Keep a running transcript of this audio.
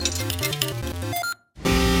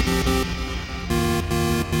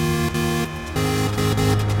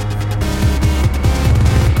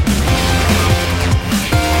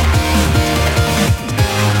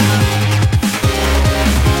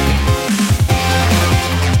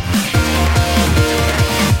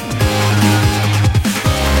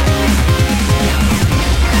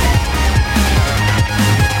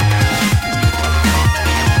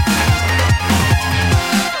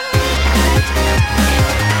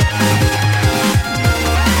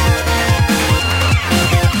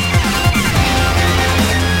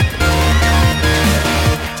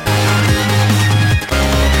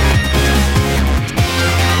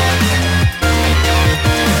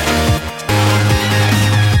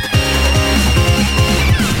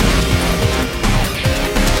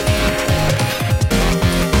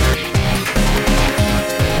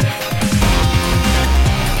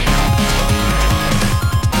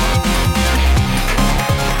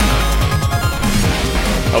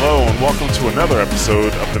welcome to another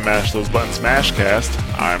episode of the Mash Those Buttons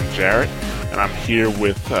Mashcast. I'm Jarrett, and I'm here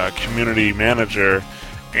with community manager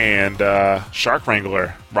and shark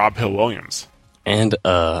wrangler Rob Hill Williams. And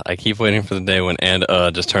I keep waiting for the day when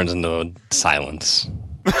just turns into silence.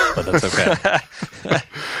 But that's okay.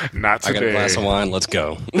 Not today. I got a glass of wine, let's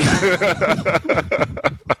go.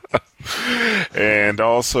 And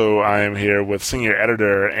also I am here with senior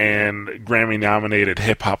editor and Grammy-nominated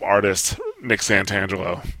hip-hop artist Nick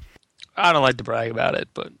Santangelo. I don't like to brag about it,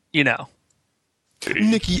 but you know.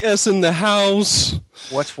 Nikki S. in the house.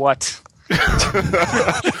 What's what? You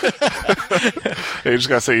just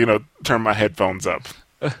gotta say, turn my headphones up.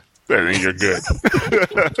 Then you're good.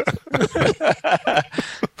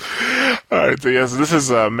 Alright, so yes, this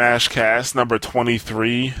is Mashcast number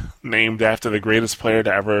 23, named after the greatest player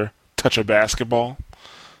to ever touch a basketball.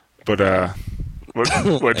 But,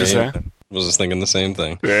 what'd you say? Was just thinking the same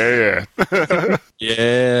thing. Yeah.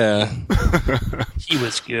 Yeah. He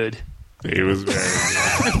was good. He was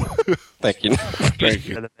very good. Thank you. Thank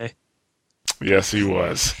you. Yes, he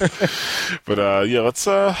was. But let's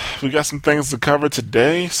we got some things to cover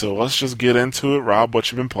today, so let's just get into it. Rob, what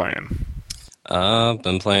you been playing? I've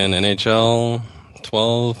been playing NHL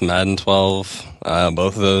 12, Madden 12.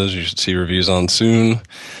 Both of those you should see reviews on soon.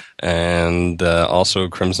 And also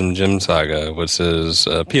Crimson Gym Saga, which is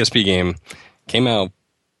a PSP game. Came out,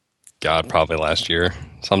 probably last year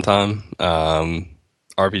sometime.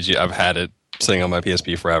 RPG, I've had it sitting on my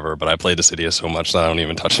PSP forever, but I played Dissidia so much that I don't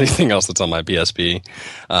even touch anything else that's on my PSP.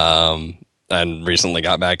 And recently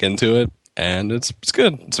got back into it, and it's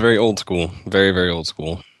good. It's very old school. Very, very old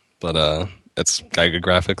school. But it's got good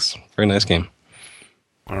graphics. Very nice game.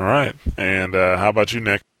 All right. And how about you,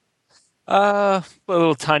 Nick? A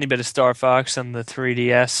little tiny bit of Star Fox on the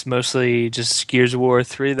 3DS. Mostly just Gears of War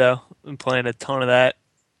 3, though. Been playing a ton of that.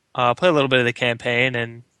 Play a little bit of the campaign,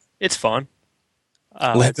 and it's fun.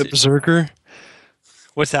 Lambent Berserker?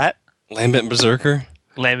 What's that? Lambent Berserker?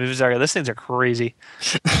 Lambent Berserker. Those things are crazy.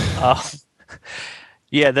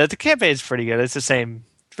 Yeah, the campaign's pretty good. It's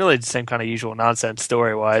really the same kind of usual nonsense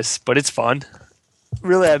story-wise, but it's fun.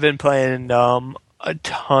 Really, I've been playing a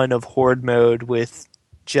ton of Horde mode with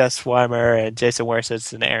Jess Weimer and Jason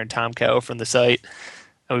Wersitz and Aaron Tomko from the site,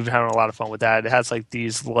 and we've been having a lot of fun with that. It has like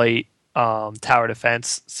these light tower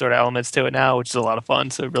defense sort of elements to it now, which is a lot of fun,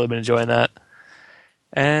 so I've really been enjoying that.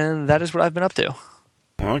 And that is what I've been up to.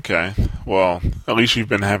 Okay. Well, at least you've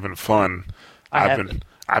been having fun. I've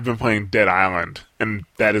been playing Dead Island, and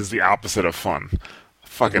that is the opposite of fun. I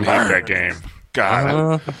fucking hate that game.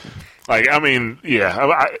 God. I'm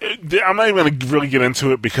not even going to really get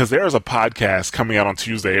into it because there is a podcast coming out on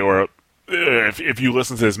Tuesday, or if you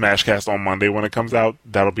listen to this Mashcast on Monday when it comes out,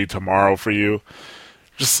 that'll be tomorrow for you.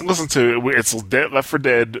 Just listen to it. It's Left 4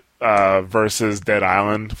 Dead versus Dead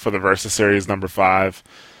Island for the Versus Series number 5.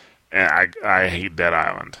 And I hate Dead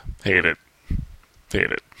Island. Hate it.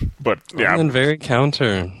 But yeah, Running very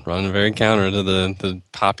counter to the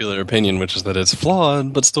popular opinion, which is that it's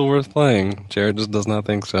flawed but still worth playing. Jared just does not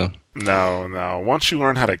think so. No. Once you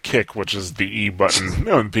learn how to kick, which is the E button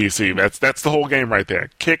on PC, that's the whole game right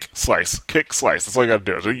there. Kick, slice. That's all you got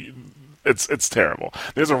to do. It's terrible.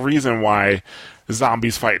 There's a reason why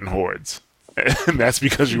zombies fight in hordes, and that's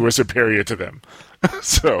because you were superior to them.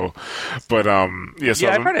 So, but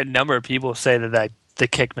I've heard a number of people say that the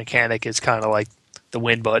kick mechanic is kind of like the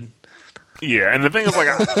win button. Yeah, and the thing is, like,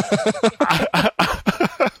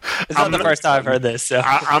 it's not the first time I've heard this. So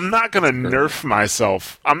I'm not going to nerf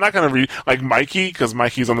myself. I'm not going to like Mikey, because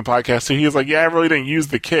Mikey's on the podcast too. He was like, "Yeah, I really didn't use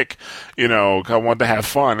the kick, 'cause I wanted to have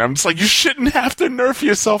fun." I'm just like, you shouldn't have to nerf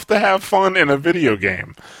yourself to have fun in a video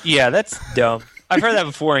game. Yeah, that's dumb. I've heard that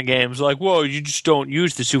before in games. Like, whoa, you just don't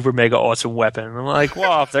use the super mega awesome weapon. And I'm like,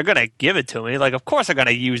 well, if they're going to give it to me, like, of course I'm going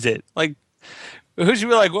to use it. Like, who's be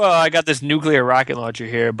like, well, I got this nuclear rocket launcher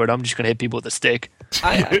here, but I'm just going to hit people with a stick.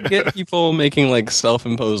 I get people making like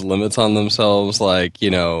self-imposed limits on themselves, like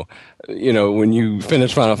when you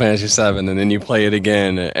finish Final Fantasy VII and then you play it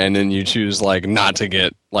again, and then you choose like not to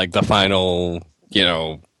get like the final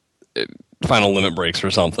limit breaks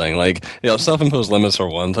or something. Like, self-imposed limits are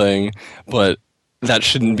one thing, but that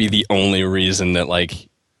shouldn't be the only reason that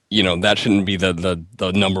that shouldn't be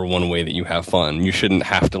the number one way that you have fun. You shouldn't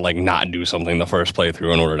have to not do something the first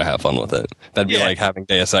playthrough in order to have fun with it. That'd be like having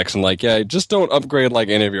Deus Ex and just don't upgrade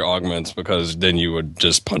any of your augments, because then you would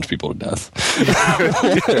just punch people to death.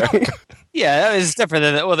 Yeah, that is different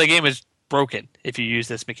than the game is broken if you use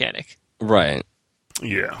this mechanic. Right.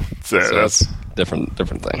 Yeah. So that's different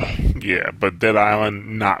thing. Yeah, but Dead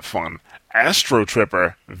Island, not fun. Astro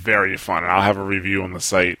Tripper, very fun. I'll have a review on the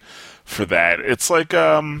site for that. It's like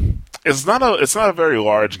it's not a very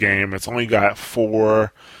large game. It's only got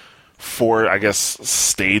four, I guess,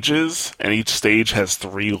 stages, and each stage has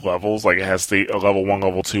 3 levels. Like, it has a level 1,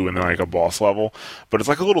 level 2, and then like a boss level. But it's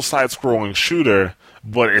like a little side-scrolling shooter,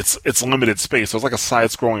 but it's limited space. So it's like a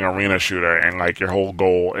side-scrolling arena shooter, and like your whole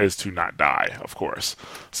goal is to not die, of course.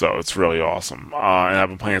 So it's really awesome. And I've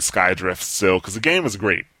been playing Skydrift still because the game is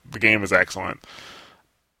great. The game is excellent.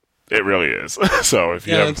 It really is. So if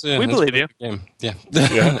you we believe you. Game. Yeah,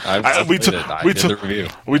 we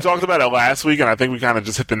talked about it last week, and I think we kind of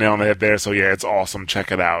just hit the nail on the head there. So yeah, it's awesome.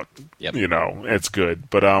 Check it out. Yep. It's good.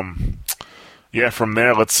 But yeah, from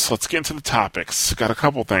there, let's get into the topics. Got a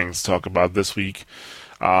couple things to talk about this week.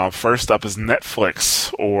 First up is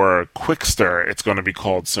Netflix, or Quickster. It's going to be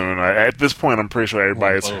called soon. At this point, I'm pretty sure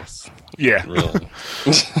everybody's Really?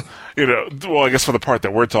 Well, I guess for the part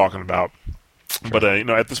that we're talking about. Sure. But,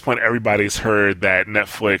 at this point, everybody's heard that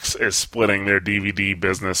Netflix is splitting their DVD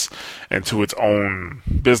business into its own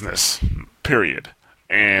business, period.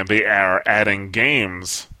 And they are adding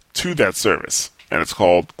games to that service, and it's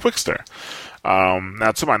called Quickster.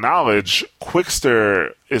 Now, to my knowledge,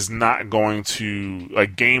 Quickster is not going to,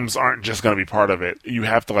 games aren't just going to be part of it. You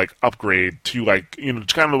have to, upgrade to, kind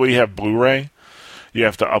of the way you have Blu-ray. You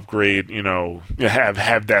have to upgrade,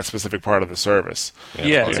 have that specific part of the service.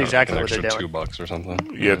 Yeah, that's exactly what they're doing. $2 or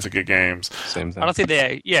something. Yeah, to get games. Same thing. I don't think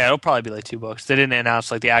it'll probably be like $2. They didn't announce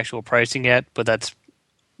the actual pricing yet, but that's,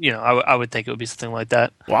 I would think it would be something like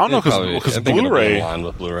that. Well, I don't know, because Blu-ray, in line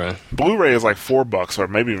with Blu-ray. Blu-ray is like $4 or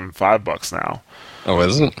maybe even $5 now. Oh,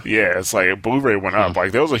 is it? Yeah, it's like Blu-ray went up.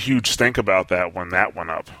 There was a huge stink about that when that went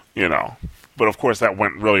up, But of course, that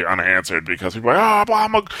went really unanswered because people were like,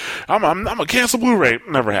 I'm a cancel Blu-ray. It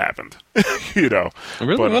never happened, Really?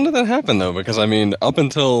 When did that happen though? Because up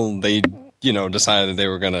until they, decided they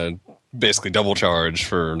were going to basically double charge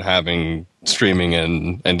for having streaming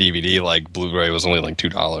and DVD, Blu-ray was only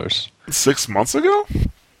 $2. 6 months ago.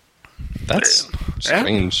 That's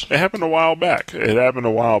strange. It happened a while back.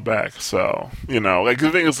 So, the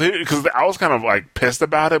thing is, because I was kind of pissed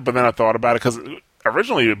about it, but then I thought about it because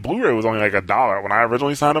originally Blu-ray was only $1 when I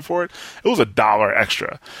originally signed up for it. It was $1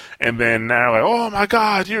 extra, and then now oh my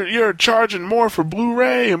god, you're charging more for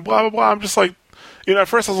Blu-ray and blah blah blah. I'm just at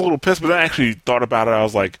first I was a little pissed, but then I actually thought about it. I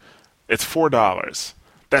was like, it's $4.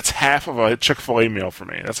 That's half of a Chick-fil-A meal for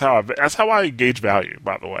me. That's how I gauge value,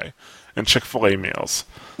 by the way, in Chick-fil-A meals.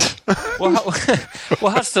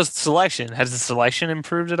 How's the selection? Has the selection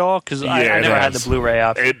improved at all? Because I never had the Blu-ray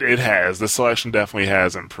option. It has. The selection definitely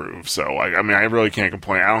has improved. So, I really can't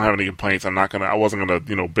complain. I don't have any complaints. I wasn't gonna,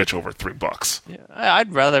 bitch over $3. Yeah,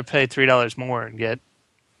 I'd rather pay $3 more and get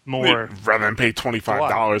more. Rather than pay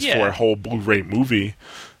 $25 for a whole Blu-ray movie.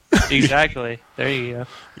 Exactly. There you go.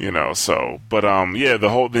 The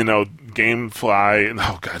whole, GameFly.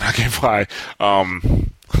 Oh God, not GameFly.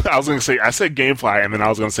 I was going to say, I said GameFly, and then I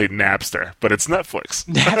was going to say Napster, but it's Netflix.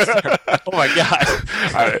 Napster. Oh my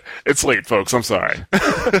God. It's late, folks. I'm sorry.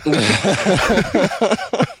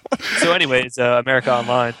 So anyways, America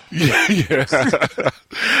Online. Yeah.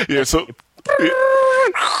 So...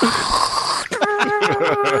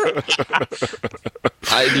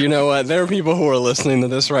 You know what? There are people who are listening to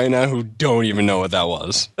this right now who don't even know what that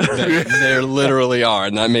was. There literally are,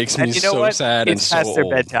 and that makes me so sad and so old. It's past their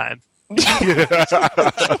bedtime.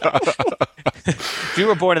 If you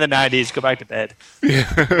were born in the 90s, go back to bed.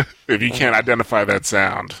 Yeah. If you can't identify that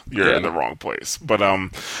sound, you're in the wrong place. But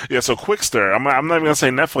so Quickster, I'm not even going to say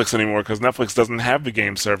Netflix anymore because Netflix doesn't have the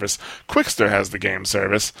game service. Quickster has the game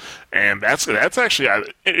service, and that's actually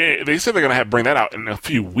they said they're going to bring that out in a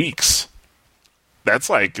few weeks. That's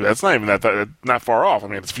not even not far off. I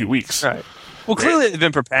mean, it's a few weeks. Right. Well, clearly they've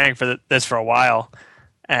been preparing for this for a while,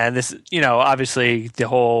 and this, obviously the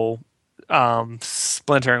whole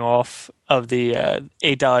splintering off of the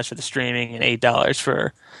 $8 for the streaming and $8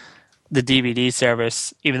 for the DVD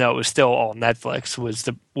service, even though it was still all Netflix,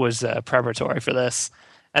 was preparatory for this.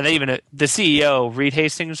 And they even the CEO, Reed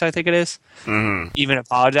Hastings, I think it is, even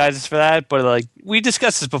apologizes for that. But we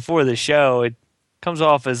discussed this before the show, it comes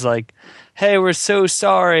off as hey, we're so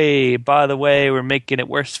sorry. By the way, we're making it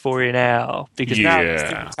worse for you now because now it's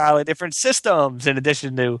two entirely different systems in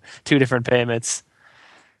addition to 2 different payments.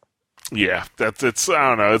 Yeah, it's I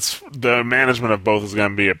don't know. It's the management of both is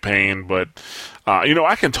going to be a pain, but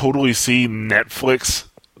I can totally see Netflix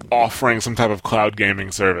offering some type of cloud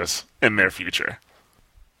gaming service in their future.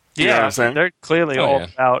 You know what I'm saying? They're clearly all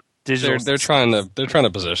about digital. They're trying to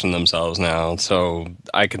position themselves now, so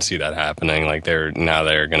I can see that happening. They're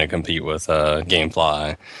going to compete with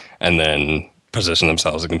GameFly, and then position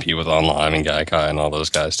themselves to compete with Online and Gaikai and all those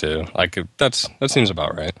guys too. That seems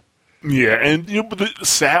about right. Yeah, and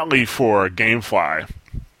sadly for GameFly,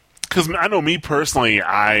 because I know me personally,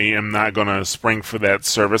 I am not going to spring for that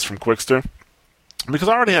service from Quickster. Because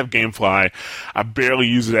I already have GameFly, I barely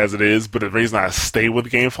use it as it is, but the reason I stay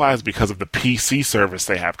with GameFly is because of the PC service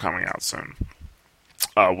they have coming out soon.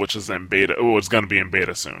 Which is in beta. Oh, it's going to be in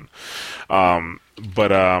beta soon. The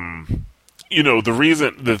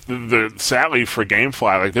reason, the sadly for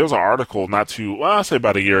GameFly, like there was an article I'll say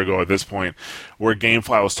about a year ago at this point, where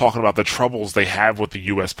GameFly was talking about the troubles they have with the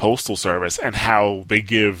U.S. Postal Service and how they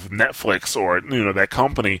give Netflix or that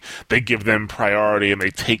company, they give them priority and they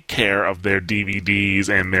take care of their DVDs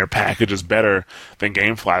and their packages better than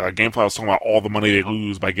GameFly. Like GameFly was talking about all the money they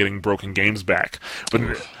lose by getting broken games back,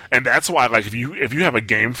 and that's why, like, if you have a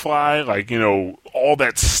GameFly, like, all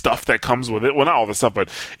that stuff that comes with it. Well, not all the stuff, but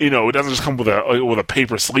it doesn't just come with a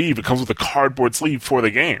paper sleeve. It comes with a cardboard sleeve for the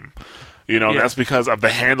game. That's because of the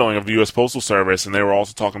handling of the U.S. Postal Service. And they were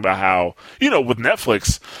also talking about how, with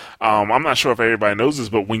Netflix, I'm not sure if everybody knows this,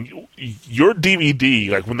 but when your DVD,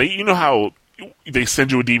 like when they, how they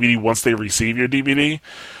send you a DVD once they receive your DVD.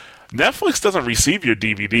 Netflix doesn't receive your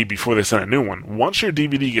DVD before they send a new one. Once your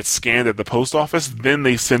DVD gets scanned at the post office, then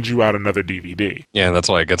they send you out another DVD. Yeah, that's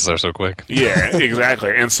why it gets there so quick. Yeah,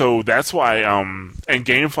 exactly. And so that's why, and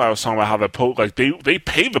GameFly was talking about how they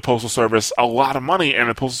pay the Postal Service a lot of money, and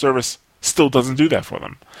the Postal Service still doesn't do that for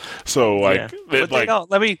them. So,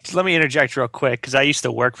 let me interject real quick, because I used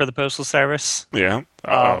to work for the Postal Service. Yeah.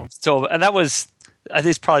 And that was, I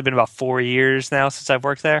think it's probably been about 4 years now since I've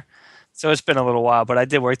worked there. So it's been a little while, but I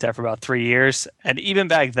did work there for about 3 years. And even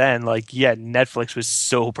back then, Netflix was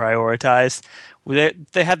so prioritized.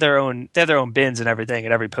 They had their own bins and everything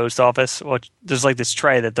at every post office. Well, there's like this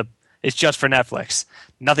tray that it's just for Netflix.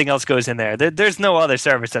 Nothing else goes in there. There's no other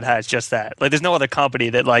service that has just that. Like, there's no other company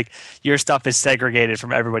that your stuff is segregated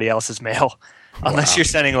from everybody else's mail, unless you're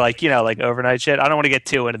sending overnight shit. I don't want to get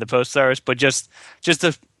too into the post service, but just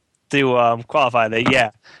to qualify that,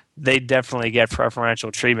 yeah. They definitely get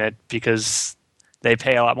preferential treatment because they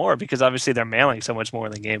pay a lot more, because obviously they're mailing so much more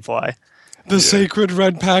than GameFly. The sacred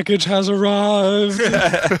red package has arrived.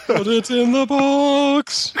 Put it in the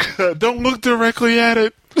box. Don't look directly at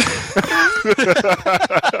it.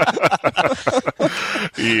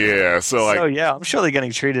 Yeah, so yeah, I'm sure they're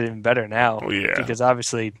getting treated even better now. Yeah, because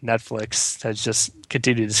obviously Netflix has just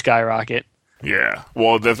continued to skyrocket. Yeah.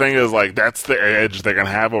 Well, the thing is, that's the edge they're going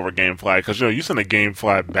to have over GameFly, because, you send a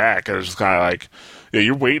GameFly back, and it's just kind of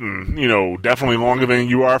you're waiting, definitely longer than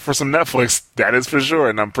you are for some Netflix. That is for sure.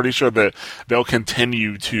 And I'm pretty sure that they'll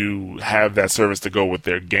continue to have that service to go with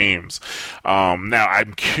their games. Now,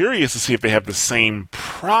 I'm curious to see if they have the same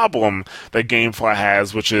problem that GameFly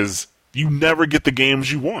has, which is you never get the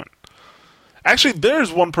games you want. Actually,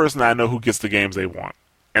 there's one person I know who gets the games they want,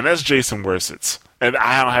 and that's Jason Wersitz. And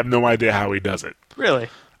I have no idea how he does it. Really?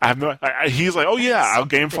 I have no. He's like, oh yeah, I'll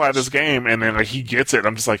GameFly this game, and then he gets it.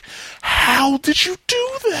 I'm just like, how did you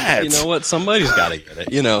do that? You know what? Somebody's got to get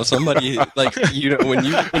it. Somebody when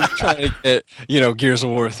you're trying to get Gears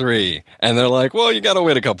of War 3, and they're like, well, you got to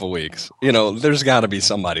wait a couple weeks. There's got to be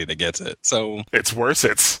somebody that gets it. So it's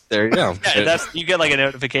Wersitz. There you go. Yeah, you get a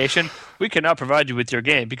notification. We cannot provide you with your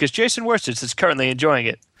game because Jason Wersitz is currently enjoying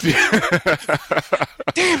it.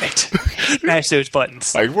 Damn it! Mash those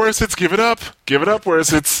buttons. Wersitz, give it up,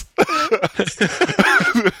 Wersitz.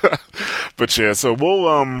 But yeah, so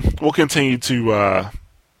we'll continue to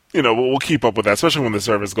we'll keep up with that, especially when the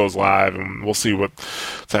service goes live, and we'll see what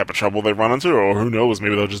type of trouble they run into, or who knows,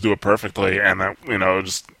 maybe they'll just do it perfectly, and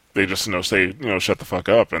they just say shut the fuck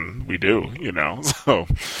up, and we do, so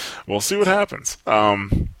we'll see what happens.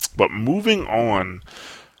 But moving on.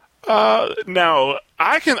 Now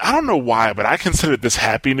I don't know why, but I consider this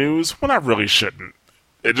happy news when I really shouldn't.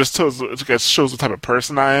 It just shows what type of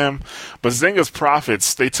person I am. But Zynga's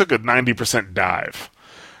profits, they took a 90% dive.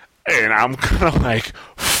 And I'm kind of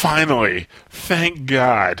finally, thank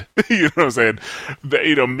God. You know what I'm saying?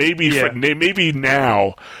 Maybe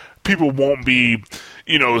now people won't be,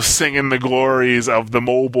 singing the glories of the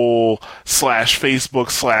mobile /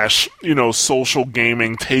 Facebook / social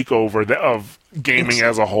gaming takeover of gaming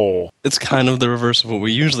as a whole. It's kind of the reverse of what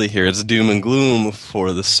we usually hear. It's doom and gloom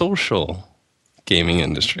for the social gaming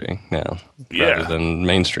industry now, rather than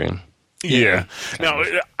mainstream. Yeah. Now,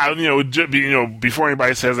 before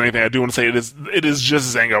anybody says anything, I do want to say it is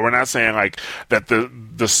just Zynga. We're not saying that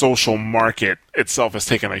the social market itself has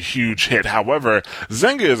taken a huge hit. However,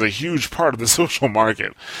 Zynga is a huge part of the social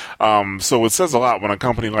market. So it says a lot when a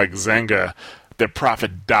company like Zynga, their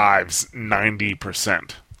profit dives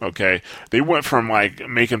 90%. Okay, they went from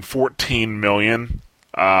making $14 million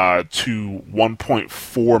to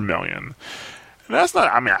 $1.4 million. That's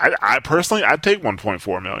not. I mean, I personally, I'd take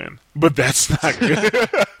 1.4 million, but that's not good.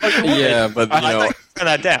 Yeah, but you know, turn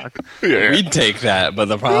that down. Yeah. we'd take that. But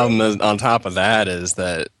the problem is, on top of that is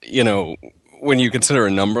that, you know, when you consider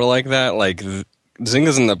a number like that, like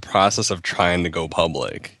Zynga's in the process of trying to go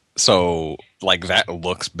public, so like that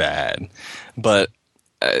looks bad. But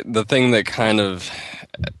the thing that kind of,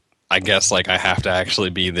 I guess, like I have to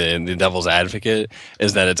actually be the devil's advocate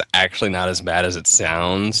is that it's actually not as bad as it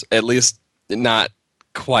sounds. At least not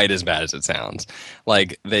quite as bad as it sounds.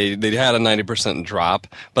 Like they had a 90% drop,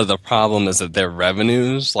 but the problem is that their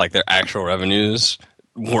revenues, like their actual revenues,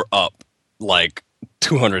 were up like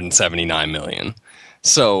 279 million.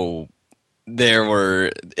 So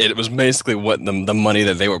it was basically what the money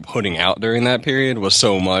that they were putting out during that period was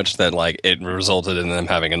so much that like it resulted in them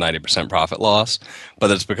having a 90% profit loss.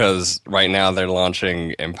 But it's because right now they're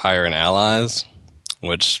launching Empire and Allies,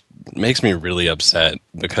 which makes me really upset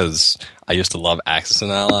because I used to love Axis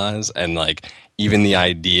and Allies, and like even the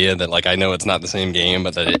idea that, like, I know it's not the same game,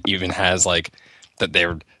 but that it even has like that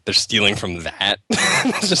they're stealing from that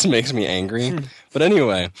just makes me angry. But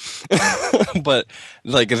anyway, but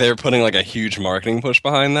like they're putting like a huge marketing push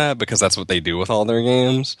behind that because that's what they do with all their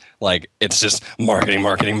games. Like it's just marketing.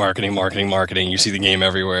 You see the game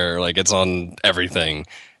everywhere, like it's on everything,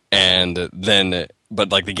 and then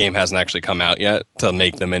but like the game hasn't actually come out yet to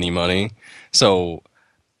make them any money. So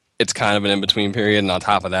it's kind of an in-between period, and on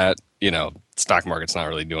top of that, you know, stock market's not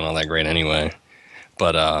really doing all that great anyway.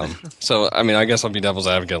 But so I mean, I guess I'll be devil's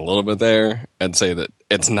advocate a little bit there and say that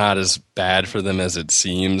it's not as bad for them as it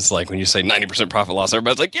seems. Like when you say 90% profit loss,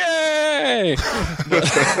 everybody's like, "Yay!"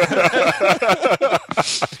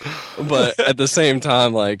 But at the same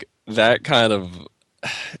time, like that kind of,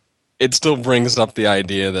 it still brings up the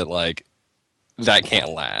idea that like that can't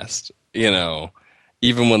last. You know,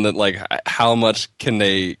 even when that, like, how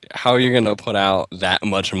are you going to put out that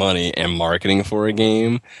much money in marketing for a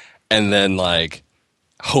game and then like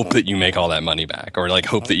hope that you make all that money back, or like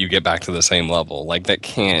hope that you get back to the same level? Like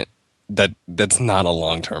that's not a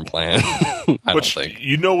long-term plan. I don't think.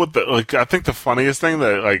 You know what I think the funniest thing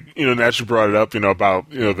that, like, you know, Nat, you brought it up, you know, about,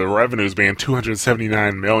 you know, the revenues being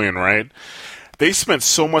 279 million, right? They spent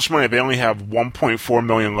so much money, they only have 1.4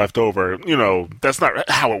 million left over. You know, that's not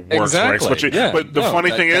how it works, exactly. right? But the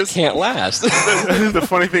funny thing is, can't last. the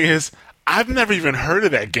funny thing is, I've never even heard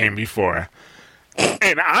of that game before.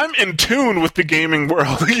 And I'm in tune with the gaming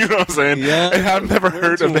world, you know what I'm saying? Yeah, and I've never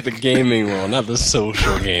heard of the gaming world, not the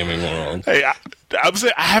social gaming world. Hey, I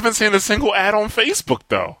haven't seen a single ad on Facebook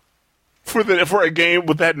though for a game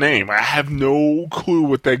with that name. I have no clue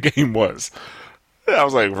what that game was. I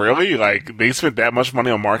was like, really? Like, they spent that much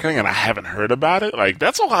money on marketing and I haven't heard about it? Like,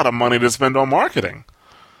 that's a lot of money to spend on marketing.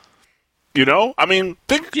 You know? I mean,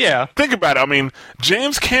 think about it. I mean,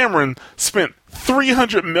 James Cameron spent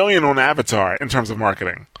 $300 million on Avatar in terms of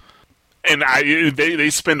marketing. And they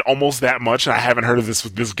spend almost that much, and I haven't heard of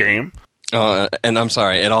this game. And I'm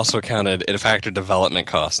sorry, it factored development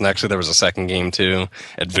costs. And actually, there was a second game too,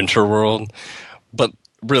 Adventure World. But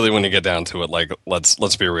really, when you get down to it, like,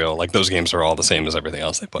 let's be real, like, those games are all the same as everything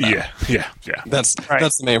else they put out. Yeah. That's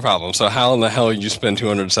the main problem. So how in the hell you spend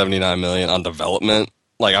 $279 million on development?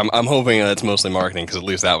 Like, I'm hoping that it's mostly marketing, because at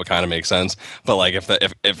least that would kind of make sense. But like,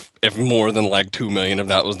 if more than like $2 million of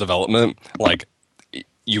that was development, like,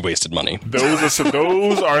 you wasted money. Those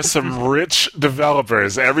are some rich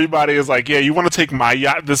developers. Everybody is like, yeah, you want to take my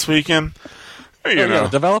yacht this weekend? You know. Yeah,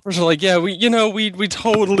 developers are like, yeah, we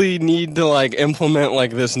totally need to like implement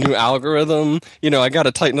like this new algorithm. You know, I got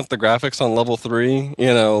to tighten up the graphics on level 3.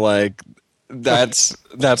 You know, like that's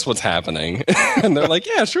what's happening. And they're like,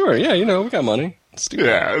 yeah, sure, yeah, you know, we got money.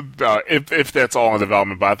 Yeah, if that's all in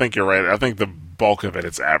development, but I think you're right. I think the bulk of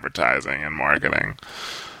it's advertising and marketing.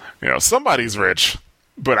 You know, somebody's rich,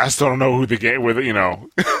 but I still don't know who the game with. You know,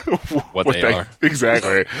 what they are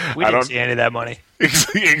exactly. We didn't see any of that money.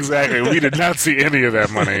 Exactly, we did not see any of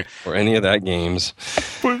that money or any of that games.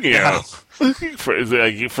 But, you know,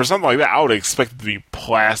 for something like that, I would expect it to be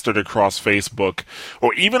plastered across Facebook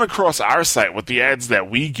or even across our site with the ads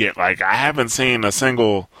that we get. Like, I haven't seen a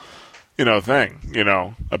single, you know, thing, you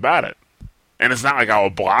know, about it. And it's not like I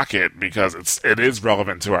will block it because it is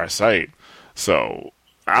relevant to our site. So,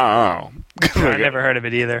 I don't know. I never heard of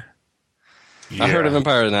it either. Yeah. I heard of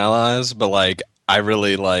Empire and Allies, but like, I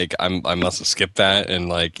really like, I must have skipped that in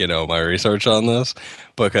like, you know, my research on this,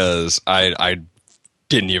 because I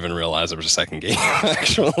didn't even realize there was a second game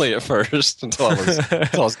actually at first until I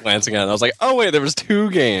was glancing at it. I was like, oh wait, there was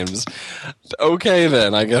 2 games. Okay,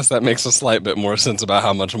 then I guess that makes a slight bit more sense about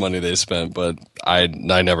how much money they spent. But I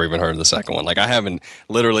never even heard of the second one. Like I haven't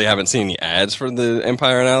seen the ads for the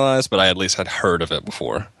Empire and Allies, but I at least had heard of it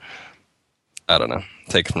before. I don't know.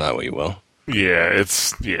 Take from that what you will. Yeah,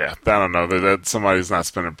 I don't know that somebody's not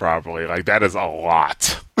spending properly. Like that is a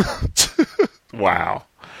lot. Wow.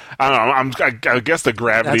 I don't know. I guess the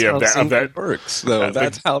gravity of that works though.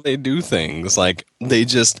 That's how they do things. Like they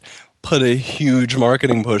just put a huge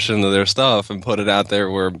marketing push into their stuff and put it out there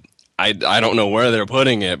where I don't know where they're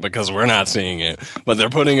putting it because we're not seeing it, but they're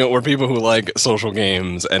putting it where people who like social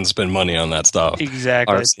games and spend money on that stuff.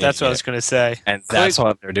 Exactly. That's what I was going to say. And that's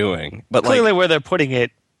what they're doing. But clearly, where they're putting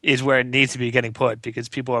it is where it needs to be getting put because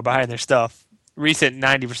people are buying their stuff. Recent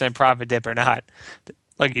 90% profit dip or not,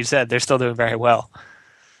 like you said, they're still doing very well.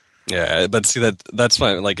 Yeah, but see that's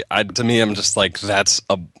fine. Like to me, I'm just like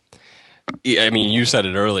I mean, you said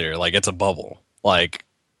it earlier. Like it's a bubble. Like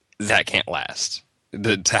that can't last.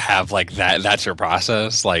 To have like that's your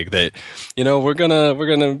process. Like that, we're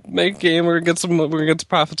gonna make a game. We're gonna get some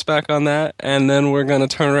profits back on that, and then we're gonna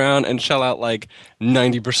turn around and shell out like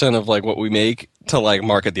 90% of like what we make to like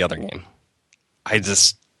market the other game.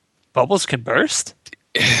 Bubbles can burst.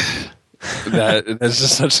 That's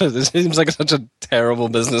just it seems like such a terrible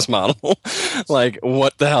business model. Like,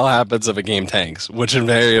 what the hell happens if a game tanks? Which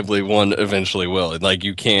invariably one eventually will. Like,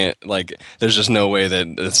 you can't, like, there's just no way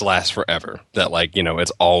that this lasts forever. That, like,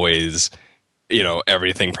 it's always,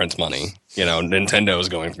 everything prints money. Nintendo is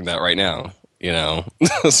going through that right now,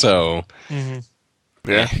 so. Mm-hmm.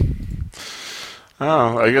 Yeah.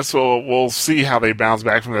 Oh, I guess we'll see how they bounce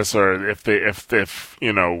back from this, or if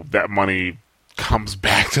that money comes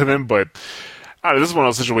back to them. But this is one of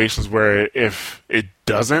those situations where if it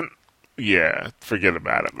doesn't, forget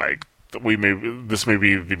about it. Like this may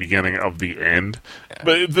be the beginning of the end. Yeah.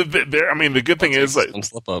 But the good thing is, like,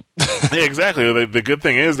 slip up. Yeah, exactly. The good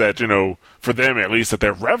thing is that for them at least, that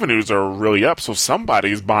their revenues are really up. So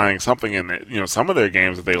somebody's buying something in some of their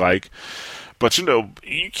games that they like. But you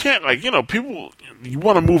can't, like, people, you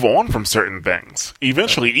want to move on from certain things.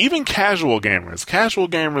 Eventually, even casual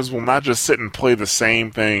gamers will not just sit and play the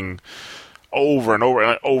same thing over and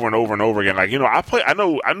over and over again. Like,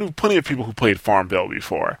 I knew plenty of people who played Farmville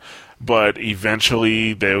before, but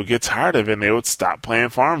eventually they would get tired of it and they would stop playing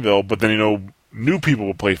Farmville. But then new people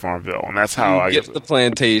will play Farmville, and that's how you get the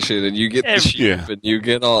plantation and you get the sheep and you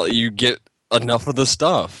get enough of the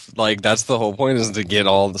stuff. Like, that's the whole point, is to get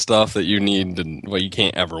all the stuff that you need. You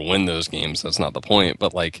can't ever win those games. That's not the point.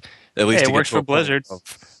 But, like, at least it works for Blizzard.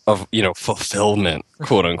 Of fulfillment,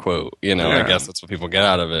 quote unquote. I guess that's what people get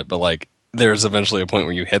out of it. But, like, there's eventually a point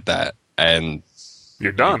where you hit that and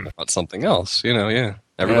you're done. You want something else.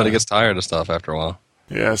 Everybody gets tired of stuff after a while.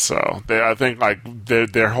 Yeah, so I think, like,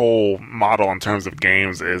 their whole model in terms of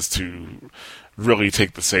games is to really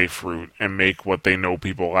take the safe route and make what they know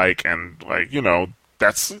people like, and, like,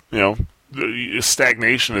 that's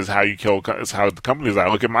stagnation is how you kill. Is how the companies are.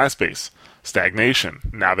 Look at MySpace, stagnation.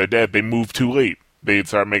 Now they're dead. They moved too late. They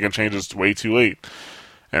started making changes way too late,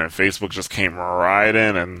 and Facebook just came right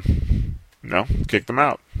in and kicked them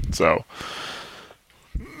out. So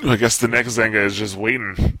I guess the next Zynga is just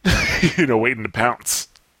waiting, waiting to pounce.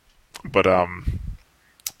 But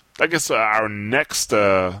I guess our next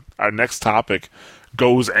topic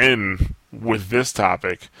goes in with this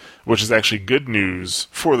topic, which is actually good news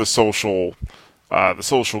for the social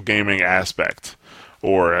gaming aspect,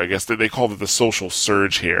 or I guess they called it the social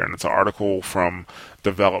surge here, and it's an article from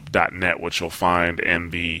develop.net, which you'll find in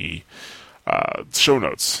the show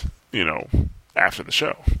notes, after the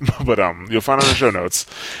show. But you'll find it in the show notes.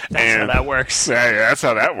 That's how that works. Yeah, that's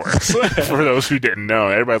how that works. For those who didn't know,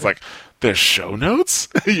 everybody's like, there's show notes?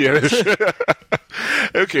 Yeah.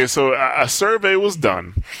 Okay, so a survey was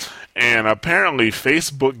done, and apparently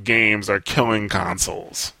Facebook games are killing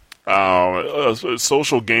consoles.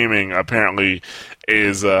 Social gaming apparently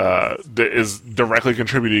is directly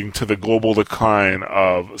contributing to the global decline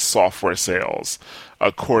of software sales,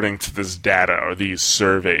 according to this data or these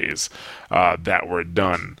surveys that were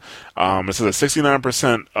done. It says that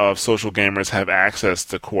 69% of social gamers have access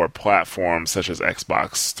to core platforms such as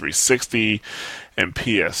Xbox 360 and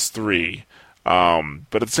PS3.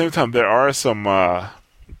 But at the same time, there are some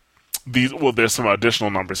there's some additional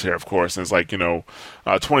numbers here, of course. And it's like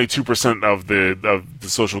 22% of the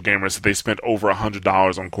social gamers said they spent over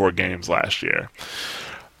 $100 on core games last year.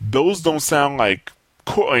 Those don't sound like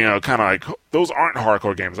kind of like, those aren't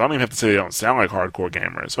hardcore gamers. I don't even have to say they don't sound like hardcore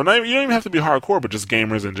gamers. Or you don't even have to be hardcore, but just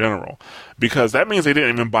gamers in general, because that means they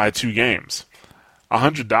didn't even buy 2 games.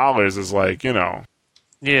 $100 is like,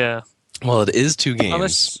 Yeah. Well, it is 2 games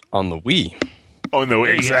Unless- on the Wii. Oh no,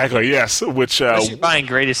 exactly. Yes, which Unless you're buying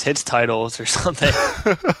greatest hits titles or something.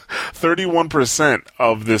 31%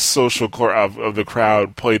 of this social of the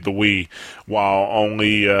crowd played the Wii, while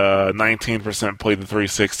only 19% played the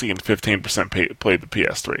 360 and 15% played the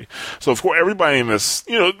PS3. So of course, everybody in this,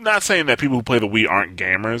 not saying that people who play the Wii aren't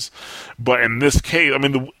gamers, but in this case, I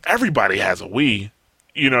mean, everybody has a Wii.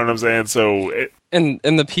 You know what I'm saying? So, and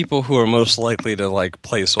the people who are most likely to like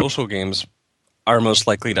play social games are most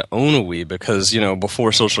likely to own a Wii because,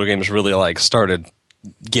 before social games really like started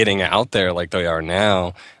getting out there like they are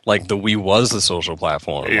now, like the Wii was the social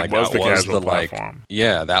platform. It like was that the was casual the platform.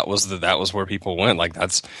 that was where people went. Like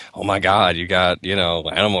that's, oh my God, you got,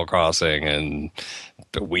 Animal Crossing and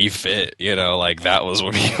the Wii Fit, like that was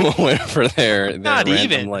where people went for their Not random,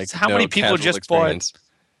 even. like How many people just experience.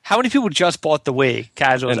 How many people just bought the Wii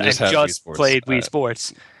casuals and just played Wii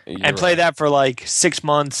Sports? And play that for like 6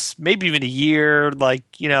 months, maybe even a year, like,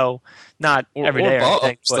 not every day or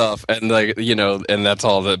anything. Stuff, and like, and that's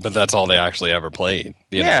all but that's all they actually ever played.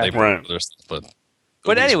 Yeah. Right.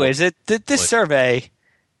 But anyways, this survey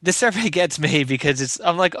gets me because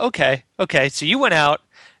I'm like, okay, so you went out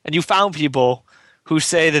and you found people who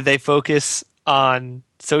say that they focus on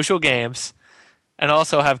social games and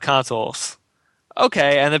also have consoles.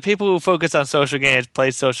 Okay, and the people who focus on social games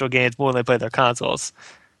play social games more than they play their consoles.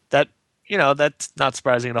 That's not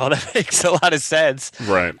surprising at all. That makes a lot of sense.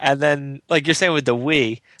 Right. And then, like you're saying with the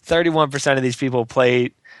Wii, 31% of these people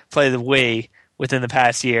play the Wii within the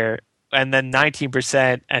past year, and then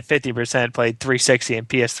 19% and 50% played 360 and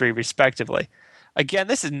PS3 respectively. Again,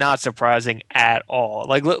 this is not surprising at all.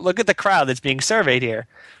 Like, look at the crowd that's being surveyed here.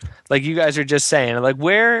 Like you guys are just saying, like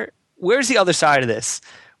where's the other side of this?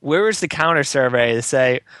 Where is the counter survey to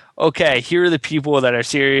say, okay, here are the people that are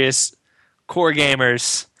serious core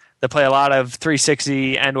gamers that play a lot of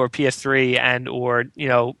 360 and or PS3 and or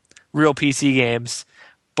real PC games,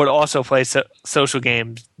 but also play social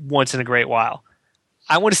games once in a great while.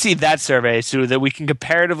 I want to see that survey so that we can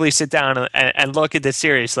comparatively sit down and look at this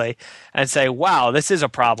seriously and say, wow, this is a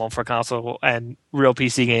problem for console and real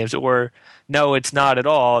PC games, or no, it's not at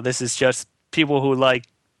all. This is just people who like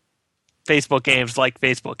Facebook games like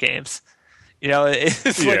Facebook games.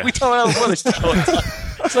 It's like we talk about other stuff.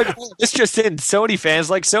 It's like, this just in, Sony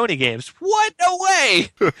fans like Sony games. What? No way!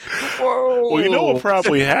 Whoa. Well, you know what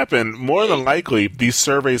probably happened? More than likely, these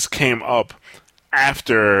surveys came up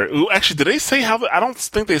after... Actually, did they say how... I don't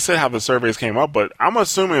think they said how the surveys came up, but I'm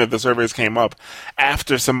assuming that the surveys came up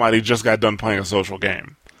after somebody just got done playing a social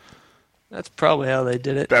game. That's probably how they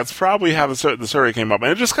did it. That's probably how the survey came up.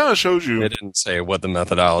 And it just kind of shows you... They didn't say what the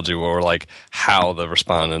methodology were, or like how the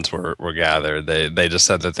respondents were gathered. They just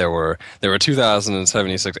said that there were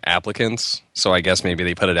 2,076 applicants. So I guess maybe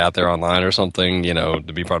they put it out there online or something,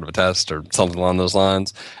 to be part of a test or something along those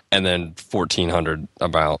lines. And then 1,400,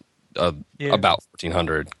 about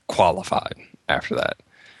 1,400 qualified after that.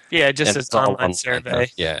 Yeah, just as online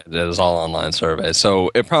survey. Yeah, it is all online survey.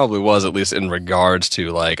 So it probably was, at least in regards to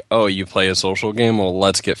like, oh, you play a social game? Well,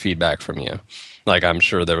 let's get feedback from you. Like, I'm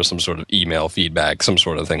sure there was some sort of email feedback, some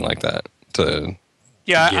sort of thing like that.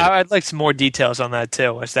 I'd like some more details on that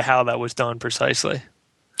too, as to how that was done precisely.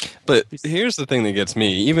 But here's the thing that gets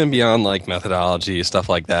me, even beyond like methodology, stuff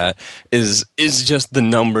like that, is just the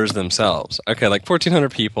numbers themselves. Okay, like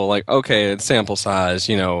 1,400 people, like, okay, it's sample size,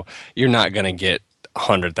 you're not going to get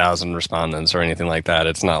 100,000 respondents or anything like that.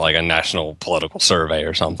 It's not like a national political survey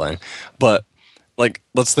or something. But like,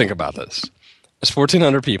 let's think about this. It's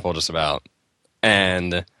 1,400 people just about,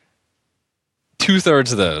 and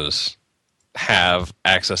 2/3 of those have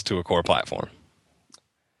access to a core platform.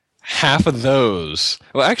 Half of those,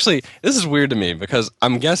 well, actually, this is weird to me because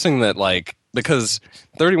I'm guessing that because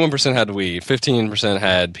 31% had Wii, 15%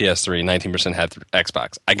 had PS3, 19% had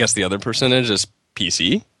Xbox. I guess the other percentage is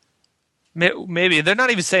PC. Maybe they're not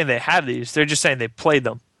even saying they have these; they're just saying they played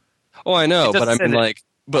them. Oh, I know, but I mean, like,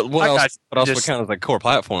 but what else? What else would count as like core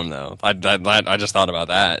platform though? I just thought about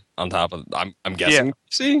that on top of. I'm guessing.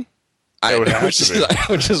 See,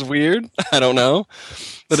 which is weird. I don't know,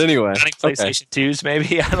 but anyway, PlayStation 2s,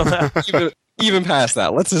 maybe. I don't know. even past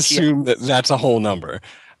that, let's assume that that's a whole number.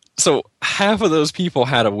 So half of those people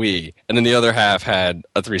had a Wii, and then the other half had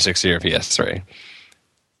a 360 or PS3,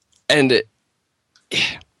 and.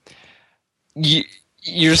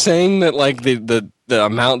 You're saying that like the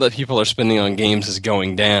amount that people are spending on games is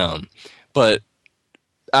going down, but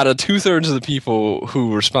out of 2/3 of the people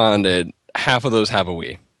who responded, half of those have a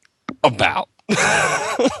Wii. About.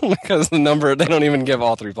 Because the number, they don't even give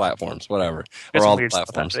all 3 platforms, whatever. Or all the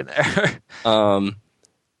platforms. There. And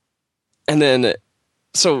then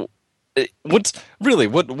So, what's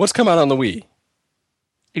come out on the Wii?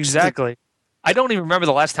 Exactly. I don't even remember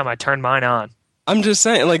the last time I turned mine on. I'm just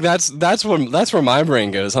saying, like that's where my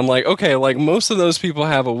brain goes. I'm like, okay, like most of those people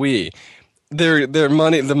have a Wii.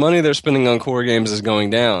 The money they're spending on core games is going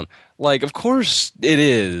down. Like, of course it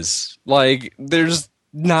is. Like, there's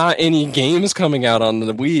not any games coming out on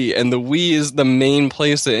the Wii, and the Wii is the main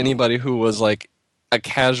place that anybody who was like a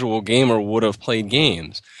casual gamer would have played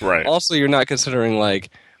games. Right. Also, you're not considering like,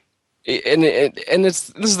 and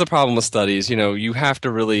this is the problem with studies. You know, you have to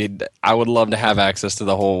really. I would love to have access to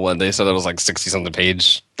the whole one. They said it was like 60-something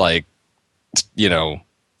page, like, you know,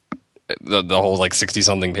 the whole like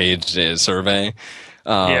 60-something page survey.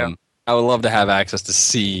 I would love to have access to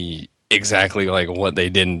see exactly like what they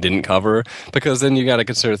did and didn't cover, because then you got to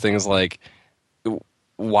consider things like,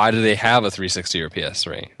 why do they have a 360 or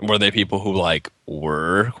PS3? Were they people who like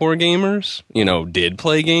were core gamers? You know, did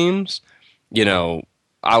play games? You know,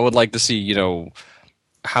 I would like to see, you know,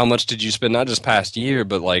 how much did you spend, not just past year,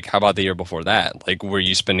 but like how about the year before that? Like, were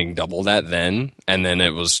you spending double that then? And then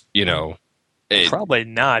it was, you know, probably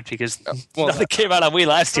not, because nothing came out on Wii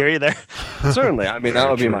last year either. Certainly, I mean, that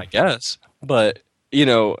would be my guess. But, you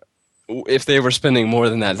know, if they were spending more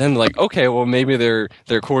than that, then like, okay, well, maybe they're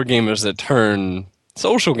core gamers that turn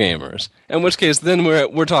social gamers. In which case, then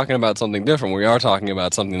we're talking about something different. We are talking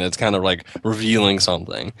about something that's kind of like revealing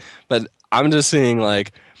something. But I'm just seeing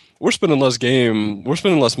like, we're spending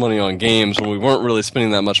less money on games when we weren't really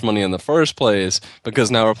spending that much money in the first place, because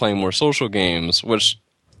now we're playing more social games, which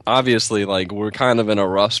obviously, like, we're kind of in a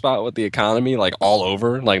rough spot with the economy, like, all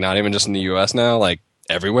over, like, not even just in the U.S. now, like,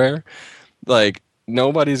 everywhere. Like,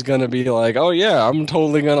 nobody's gonna be like, oh, yeah, I'm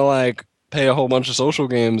totally gonna, like, pay a whole bunch of social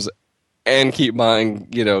games and keep buying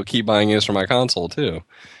games for my console, too.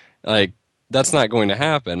 Like, that's not going to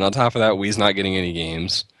happen. On top of that, Wii's not getting any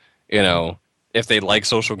games. You know, if they like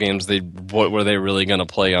social games, what were they really gonna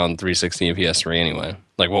play on 360 and PS3 anyway?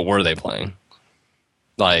 Like, what were they playing?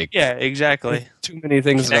 Like, yeah, exactly. Too many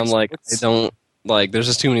things that I'm like, I don't like. There's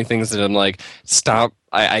just too many things that I'm like, stop.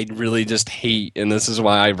 I really just hate, and this is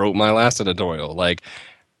why I wrote my last editorial. Like,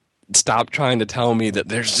 stop trying to tell me that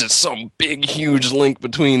there's just some big, huge link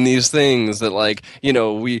between these things. That, like, you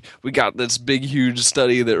know, we got this big, huge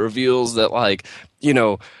study that reveals that, like, you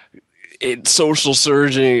know, it's social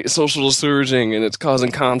surging, and it's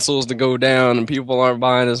causing consoles to go down, and people aren't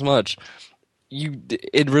buying as much.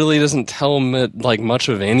 It really doesn't tell me like much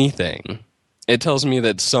of anything. It tells me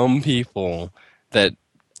that some people that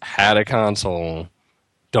had a console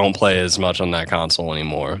don't play as much on that console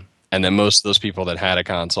anymore, and that most of those people that had a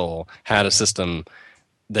console had a system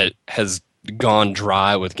that has gone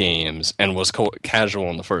dry with games and was casual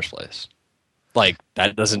in the first place. Like,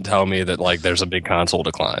 that doesn't tell me that like there's a big console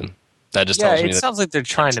decline. That just tells me it sounds like they're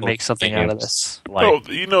trying to make something out of this. Like, well,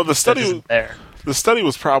 you know, the study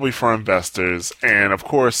was probably for investors, and of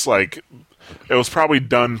course, like, it was probably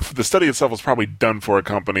done. The study itself was probably done for a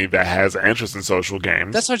company that has an interest in social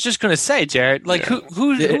games. That's what I was just going to say, Jared. Like,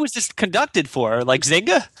 who was this conducted for? Like,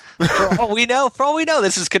 Zynga? For all we know,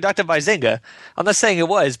 this is conducted by Zynga. I'm not saying it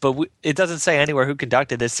was, but it doesn't say anywhere who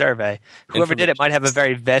conducted this survey. Whoever did it might have a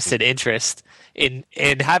very vested interest in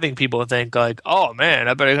having people think like, oh man,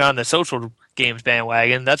 I better get on the social games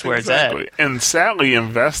bandwagon. That's where it's at. And sadly,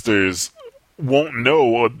 investors won't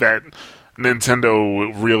know that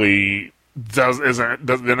Nintendo really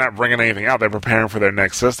they're not bringing anything out. They're preparing for their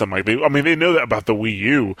next system. Like, they know that about the Wii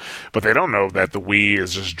U, but they don't know that the Wii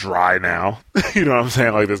is just dry now. You know what I'm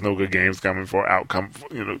saying? Like, there's no good games coming forward.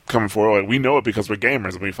 Like, we know it because we're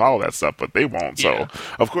gamers and we follow that stuff, but they won't. Yeah. So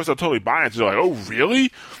of course they'll totally buy it. They're like, oh really?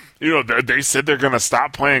 You know, they said they're gonna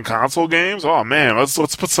stop playing console games. Oh man, let's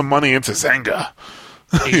put some money into Zynga.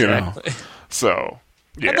 Exactly. You know? So.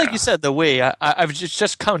 Yeah. And like you said, the Wii, I've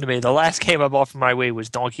just come to me. The last game I bought for my Wii was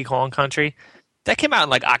Donkey Kong Country. That came out in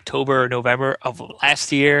like October or November of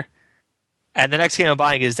last year. And the next game I'm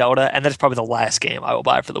buying is Zelda, and that's probably the last game I will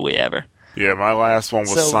buy for the Wii ever. Yeah, my last one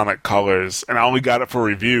was Sonic Colors, and I only got it for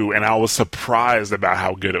review, and I was surprised about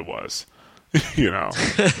how good it was. You know?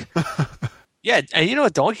 Yeah, and you know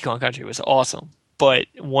what? Donkey Kong Country was awesome. But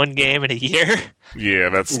one game in a year?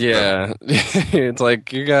 Yeah, it's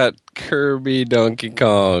like you got Kirby, Donkey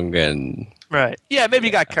Kong, and right. Yeah, maybe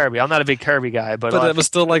you got Kirby. I'm not a big Kirby guy, but that was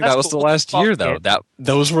still like that was cool. The last year though.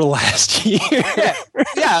 Those were last year. yeah,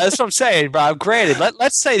 that's what I'm saying, bro. Granted,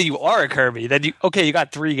 let's say that you are a Kirby, then you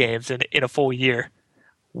got 3 games in a full year.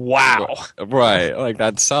 Wow. Right, like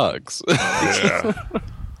that sucks. Yeah.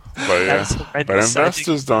 But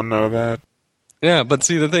investors don't know that. Yeah, but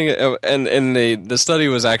see the thing, and the study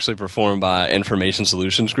was actually performed by Information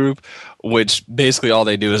Solutions Group, which basically all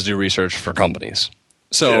they do is do research for companies.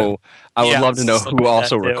 So I would love to know who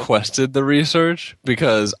also that too. requested the research,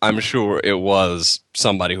 because I'm sure it was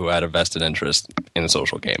somebody who had a vested interest in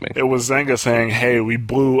social gaming. It was Zynga saying, "Hey, we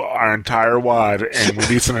blew our entire wad, and we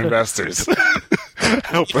need some investors.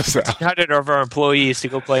 Help us out." 100 of our employees to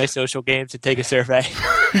go play social games and take a survey.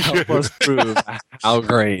 Help us prove how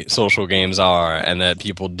great social games are, and that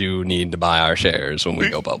people do need to buy our shares when we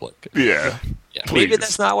go public. Yeah. Maybe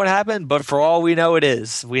that's not what happened, but for all we know, it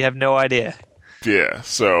is. We have no idea. Yeah,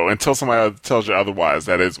 so until somebody tells you otherwise,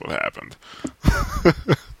 that is what happened.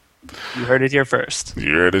 You heard it here first.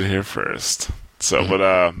 You heard it here first. So, but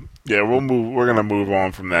we're gonna move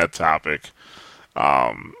on from that topic.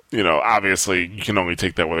 Obviously, you can only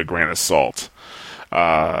take that with a grain of salt.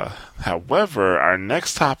 However, our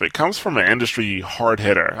next topic comes from an industry hard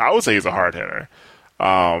hitter. I would say he's a hard hitter.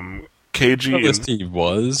 KG. At least he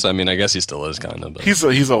was. I mean, I guess he still is kind of. But. He's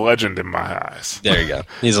a legend in my eyes. There you go.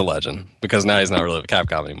 He's a legend, because now he's not really with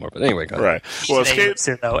Capcom anymore. But anyway, go ahead. Right. Well,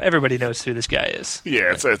 though. Everybody knows who this guy is.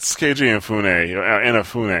 Yeah, it's KG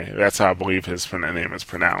Inafune. That's how I believe his name is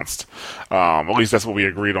pronounced. At least that's what we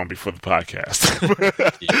agreed on before the podcast.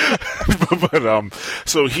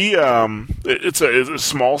 So he it's a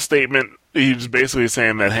small statement. He's basically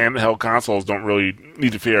saying that handheld consoles don't really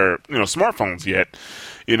need to fear smartphones yet.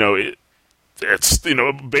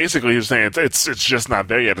 Basically he's saying it's just not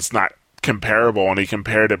there yet. It's not comparable, and he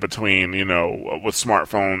compared it between with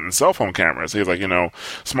smartphone and cell phone cameras. He's like,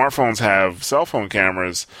 smartphones have cell phone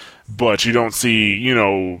cameras, but you don't see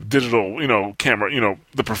digital camera.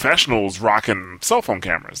 The professionals rocking cell phone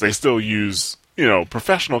cameras. They still use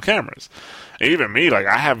professional cameras. And even me, like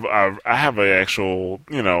I have an actual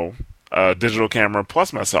digital camera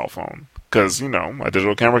plus my cell phone, because my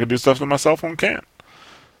digital camera can do stuff that my cell phone can't.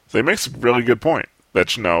 So he makes a really good point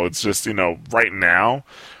that it's just right now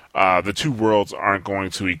the two worlds aren't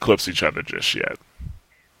going to eclipse each other just yet.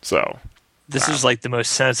 So this is like the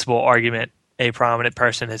most sensible argument a prominent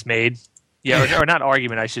person has made. Yeah, or not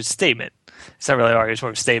argument, I should statement. It's not really an argument, it's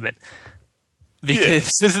more of a statement.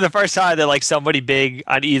 Because this is the first time that like somebody big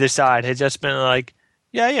on either side had just been like,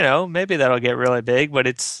 maybe that'll get really big, but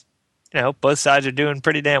it's both sides are doing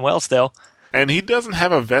pretty damn well still. And he doesn't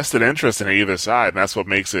have a vested interest in either side, and that's what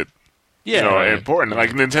makes it important. Like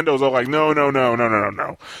Nintendo's all like, no.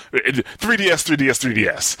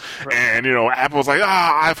 3DS. Right. And Apple's like,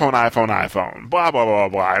 iPhone. Blah blah blah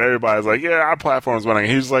blah. And everybody's like, yeah, our platform's winning.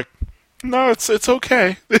 And he's like, no, it's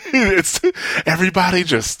okay. It's everybody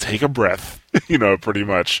just take a breath, pretty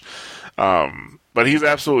much. But he's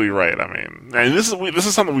absolutely right. I mean, and this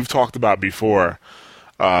is something we've talked about before.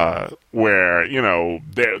 Where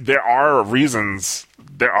there are a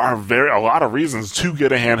lot of reasons to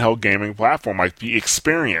get a handheld gaming platform. Like the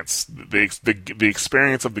experience, the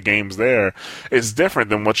experience of the games there is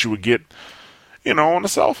different than what you would get, on a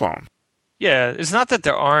cell phone. Yeah, it's not that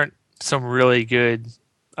there aren't some really good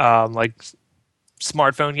like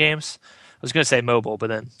smartphone games. I was going to say mobile,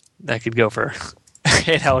 but then that could go for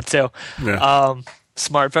handheld too. Yeah.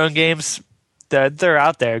 Smartphone games. They're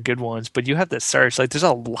out there, good ones, but you have to search. Like, there's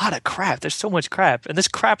a lot of crap. There's so much crap, and there's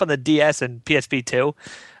crap on the DS and PSP too.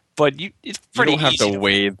 But it's pretty. You don't have to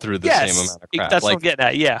wade through the same amount of crap. That's what I'm getting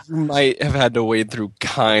at. Yeah, you might have had to wade through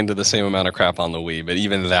kind of the same amount of crap on the Wii, but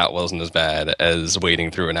even that wasn't as bad as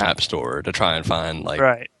wading through an app store to try and find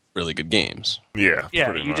really good games. Yeah. You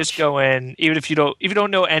much. Just go in, even if you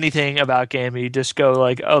don't know anything about gaming, you just go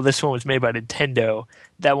like, oh, this one was made by Nintendo.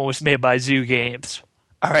 That one was made by Zoo Games.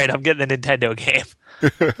 All right, I'm getting the Nintendo game.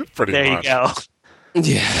 Pretty there much. You go.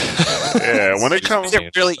 Yeah. When it comes,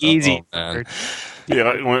 it's really easy. When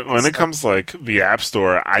it comes like the App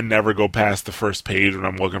Store, I never go past the first page when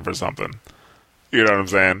I'm looking for something. You know what I'm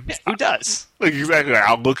saying? Yeah, who does? Like exactly.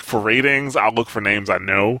 I'll look for ratings. I'll look for names I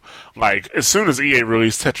know. Like as soon as EA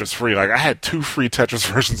released Tetris Free, like I had 2 free Tetris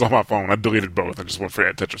versions on my phone. I deleted both and just went for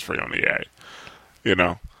Tetris Free on EA.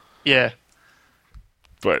 Yeah.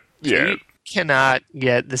 But yeah. You cannot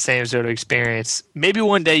get the same sort of experience. Maybe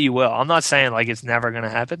one day you will. I'm not saying like it's never going to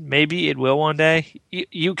happen. Maybe it will one day.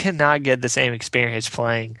 You cannot get the same experience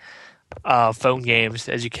playing phone games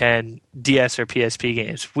as you can DS or PSP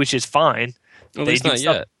games, which is fine. Well, they do not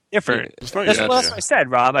yet. Different. That's what I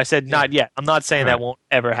said, Rob. I said not yet. I'm not saying that won't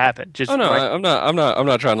ever happen. Just I'm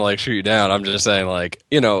not trying to like shoot you down. I'm just saying like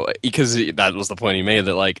because that was the point he made,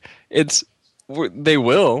 that like they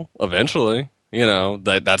will eventually.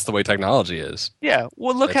 That's the way technology is. Yeah.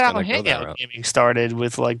 Well, look at how handheld gaming started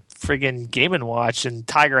with like friggin' Game & Watch and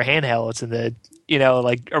Tiger handhelds and the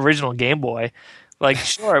like original Game Boy. Like,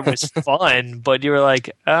 sure, it was fun, but you were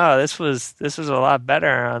like, oh, this was a lot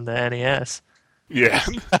better on the NES. Yeah.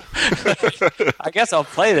 I guess I'll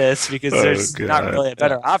play this because there's not really a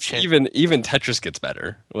better option. Even Tetris gets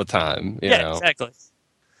better with time. You know? Exactly.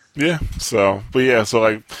 Yeah. So, but yeah, so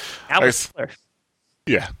like, now with color.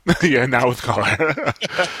 Yeah, yeah. Now with color.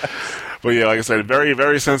 But yeah, like I said, very,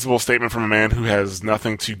 very sensible statement from a man who has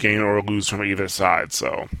nothing to gain or lose from either side.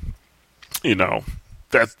 So, you know,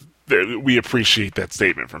 we appreciate that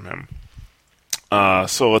statement from him.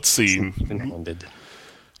 So let's see. Even-handed.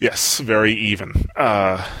 Yes, very even.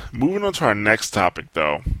 Moving on to our next topic,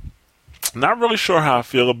 though. Not really sure how I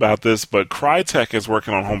feel about this, but Crytek is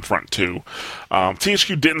working on Homefront 2.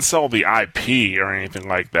 THQ didn't sell the IP or anything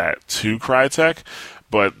like that to Crytek,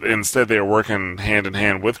 but instead they are working hand in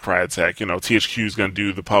hand with Crytek. You know, THQ is going to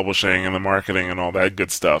do the publishing and the marketing and all that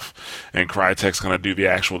good stuff, and Crytek's going to do the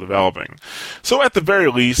actual developing. So at the very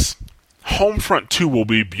least, Homefront 2 will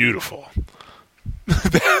be beautiful.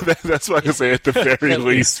 That's what I can say at the very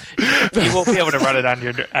least. You won't be able to run it on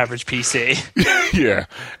your average PC. Yeah,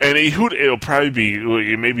 and it'll probably be,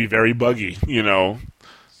 it may be very buggy, you know,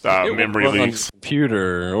 memory leaks. On your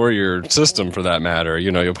computer or your system for that matter.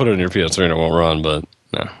 You know, you'll put it in your PS3 and it won't run, but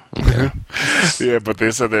no. Okay. Yeah, but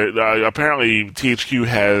they said that apparently THQ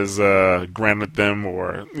has granted them,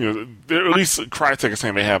 or you know, at least Crytek is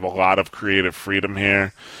saying they have a lot of creative freedom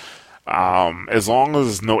here. As long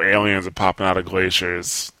as no aliens are popping out of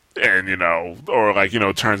glaciers, and you know, or like, you know,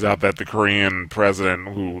 it turns out that the Korean president,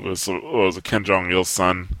 who was Kim Jong-il's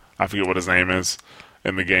son, I forget what his name is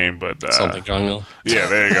in the game, but something Jong-il. Yeah,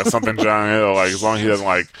 there you go, something Jong-il. Like, as long as he doesn't,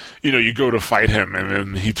 like, you know, you go to fight him and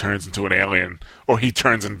then he turns into an alien, or he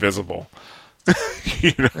turns invisible.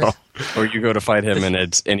 You know, or you go to fight him and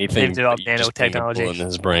it's anything but nanotechnology in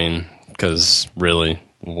his brain, because really,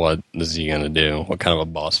 what is he going to do? What kind of a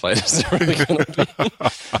boss fight is there really going to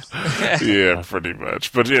be? Yeah, pretty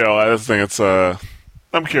much. But, you know, I just think it's,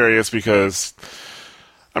 I'm curious because,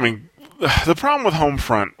 I mean, the problem with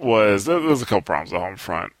Homefront was, there's a couple problems with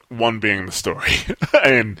Homefront. One being the story.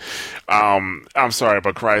 And, I'm sorry,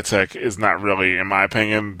 but Crytek is not really, in my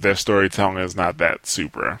opinion, their storytelling is not that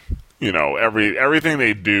super. You know, everything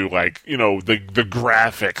they do, like, you know, the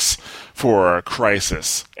graphics for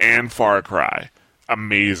Crysis and Far Cry,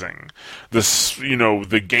 amazing. This, you know,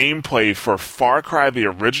 the gameplay for Far Cry the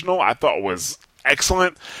original, I thought was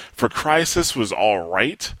excellent. For Crysis was all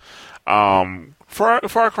right.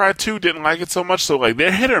 Far Cry 2 didn't like it so much, so like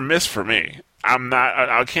they're hit or miss for me.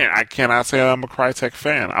 I cannot say I'm a Crytek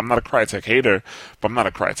fan. I'm not a Crytek hater, but I'm not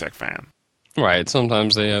a Crytek fan. Right.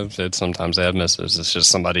 Sometimes they have hits, sometimes they have misses. It's just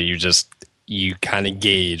somebody you kind of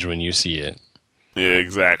gauge when you see it. Yeah,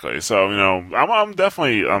 exactly. So, you know, I'm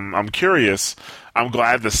definitely I'm curious. I'm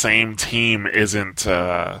glad the same team isn't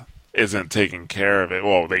taking care of it.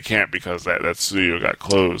 Well, they can't because that studio got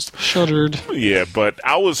closed. Shuttered. Yeah, but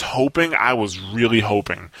I was really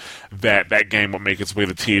hoping that game would make its way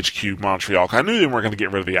to THQ Montreal. I knew they weren't going to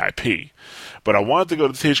get rid of the IP. But I wanted to go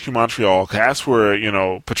to THQ Montreal, because that's where, you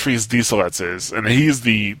know, Patrice Desilets is, and he's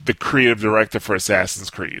the creative director for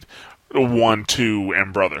Assassin's Creed 1, 2,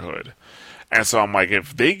 and Brotherhood. And so I'm like,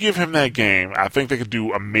 if they give him that game, I think they could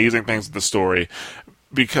do amazing things with the story,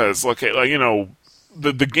 because, like you know,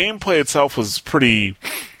 the gameplay itself was pretty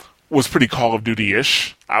Call of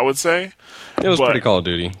Duty-ish, I would say. It was pretty Call of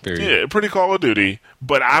Duty, period. Yeah, pretty Call of Duty.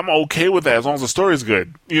 But I'm okay with that as long as the story's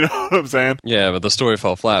good. You know what I'm saying? Yeah, but the story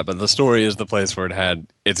fell flat. But the story is the place where it had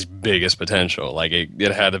its biggest potential. Like,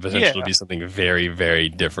 it had the potential to be something very, very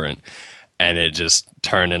different. And it just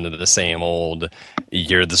turned into the same old,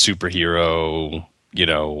 you're the superhero, you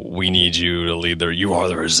know, we need you to lead you are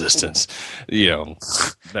the resistance. You know.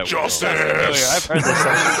 Justice! I've heard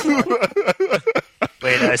this.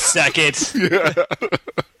 Wait a second. Yeah.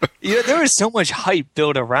 Yeah, there was so much hype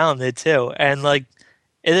built around it too, and like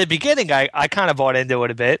in the beginning, I kind of bought into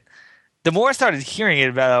it a bit. The more I started hearing it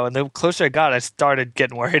about, and the closer I got, I started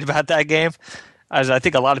getting worried about that game, as I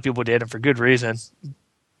think a lot of people did, and for good reason.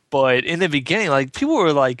 But in the beginning, like people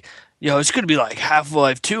were like, "Yo, it's gonna be like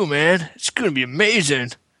Half-Life 2, man. It's gonna be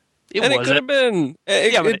amazing." It could have been.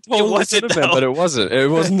 It totally could have been, but it wasn't. It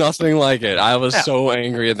was nothing like it. I was so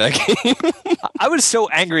angry at that game. I was so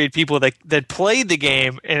angry at people that played the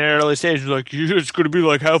game in an early stage, like, it's going to be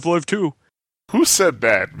like Half-Life 2. Who said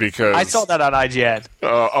that? Because I saw that on IGN.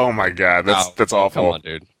 Oh my god, that's awful. Come on,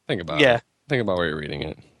 dude. Think about it. Think about where you're reading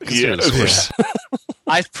it. Yeah.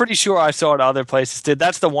 I'm pretty sure I saw it other places, dude.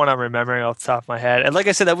 That's the one I'm remembering off the top of my head. And like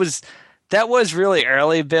I said, that was really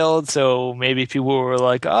early build, so maybe people were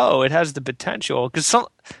like, "Oh, it has the potential." Because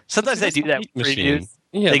sometimes they do that with previews.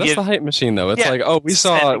 Yeah, that's the hype machine, though. It's like, oh, we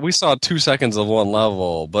saw 2 seconds of one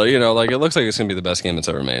level, but you know, like it looks like it's gonna be the best game it's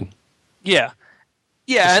ever made. Yeah,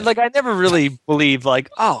 Yeah, and like I never really believed like,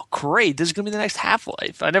 oh great, this is gonna be the next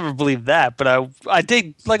Half-Life. I never believed that, but I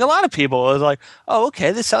did like a lot of people. I was like, oh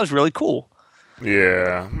okay, this sounds really cool.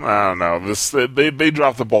 Yeah, I don't know. They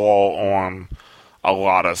dropped the ball on a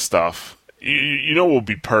lot of stuff. You know what would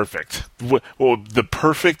be perfect? Well, the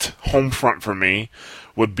perfect home front for me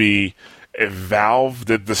would be if Valve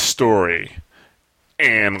did the story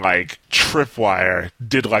and like Tripwire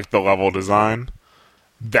did like the level design.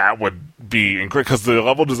 That would be incredible because the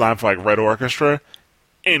level design for like Red Orchestra,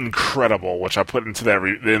 incredible, which I put into that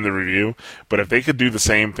in the review. But if they could do the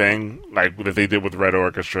same thing like that they did with Red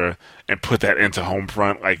Orchestra and put that into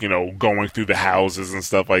Homefront, like going through the houses and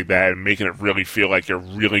stuff like that, and making it really feel like you're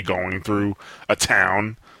really going through a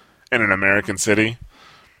town in an American city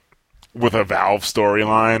with a Valve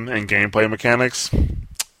storyline and gameplay mechanics,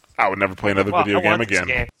 I would never play another video game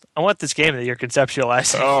again. I want this game that you're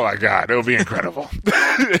conceptualizing. Oh my god, it would be incredible.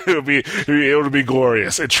 it would be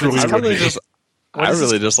glorious. It truly would be. I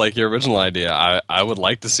really just like your original idea. I would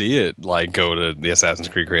like to see it like go to the Assassin's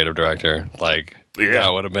Creed creative director. Like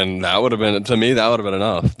that would have been to me that would have been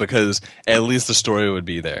enough because at least the story would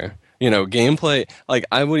be there. Gameplay, like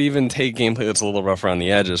I would even take gameplay that's a little rough around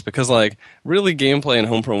the edges because like really gameplay in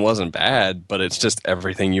Homefront wasn't bad, but it's just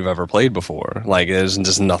everything you've ever played before. Like there's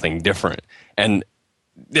just nothing different. And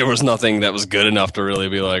there was nothing that was good enough to really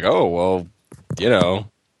be like, oh, well,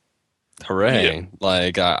 hooray. Yeah.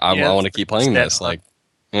 Like, I want to keep playing this. Like,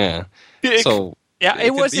 yeah. So,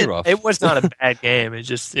 it wasn't. It was not a bad game.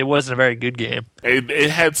 It wasn't a very good game.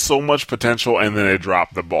 It had so much potential, and then it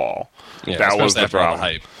dropped the ball. Yeah, that was the problem. The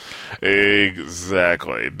hype.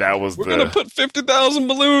 Exactly. That was We're going to put 50,000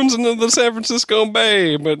 balloons into the San Francisco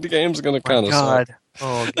Bay, but the game's going to kind of suck.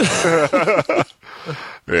 Oh, God.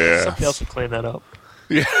 Yeah. Somebody else will clean that up.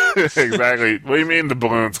 Yeah, exactly. What do you mean the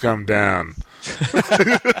balloons come down?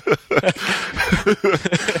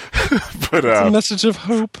 But it's a message of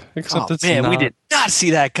hope. Except it's man, not. we did not see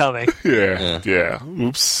that coming. Yeah.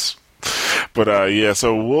 Oops. But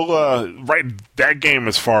so we'll right. That game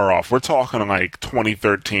is far off. We're talking like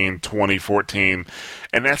 2013, 2014,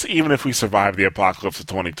 and that's even if we survive the apocalypse of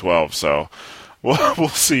 2012. So we'll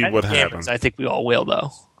see what happens. I think we all will,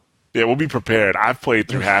 though. Yeah, we'll be prepared. I've played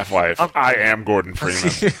through Half-Life. I am Gordon Freeman.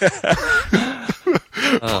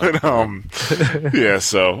 But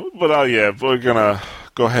we're gonna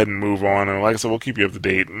go ahead and move on. And like I said, we'll keep you up to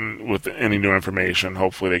date with any new information.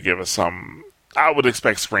 Hopefully, they give us some. I would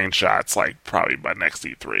expect screenshots, like probably by next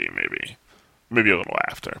E3, maybe a little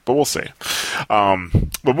after, but we'll see. But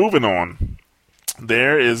moving on,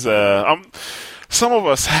 there is some of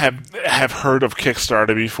us have heard of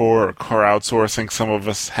Kickstarter before or crowdsourcing. Some of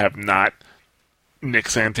us have not. Nick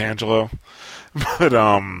Santangelo. But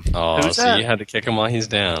you had to kick him while he's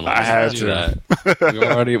down. I had to. That.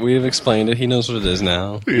 We've explained it. He knows what it is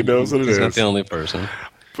now. He knows what it is. He's not the only person.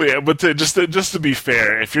 But just to be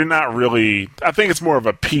fair, if you're not really, I think it's more of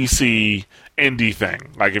a PC indie thing.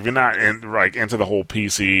 Like if you're not into the whole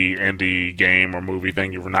PC indie game or movie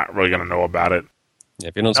thing, you're not really going to know about it. Yeah,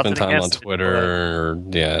 if you don't spend time on Twitter, all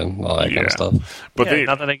that kind of stuff. But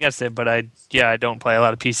nothing against it, but I don't play a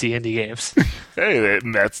lot of PC indie games. Hey,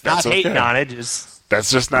 that's not okay. hating on it. That's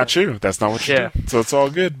just not you. That's not what you do. So it's all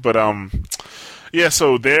good. But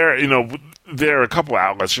so there are a couple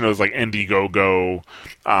outlets. There's like Indiegogo,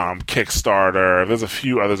 Kickstarter. There's a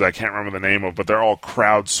few others I can't remember the name of, but they're all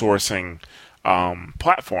crowdsourcing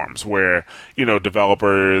platforms where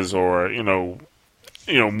developers or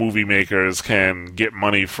movie makers can get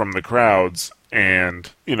money from the crowds and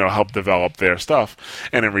help develop their stuff,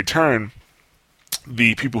 and in return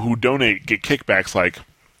the people who donate get kickbacks, like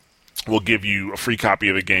we'll give you a free copy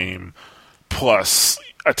of the game plus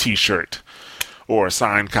a t-shirt or a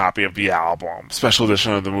signed copy of the album, special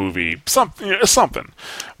edition of the movie, something.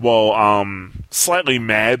 Well, Slightly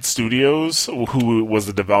Mad Studios, who was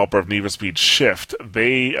the developer of Need for Speed Shift,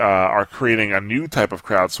 they are creating a new type of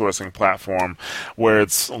crowdsourcing platform where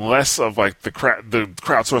it's less of like the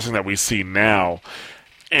crowdsourcing that we see now,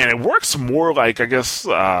 and it works more like, I guess,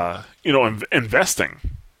 investing.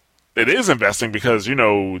 It is investing because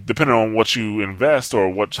depending on what you invest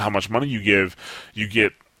or how much money you give, you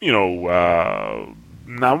get. I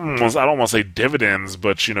don't want to say dividends,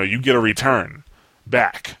 but you get a return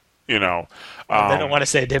back. They don't want to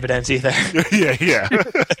say dividends either. Yeah.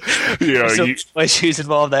 There's issues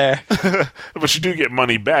involved there. But you do get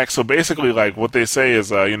money back. So basically, like what they say is,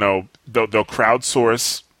 they'll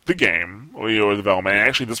crowdsource the game or the development. And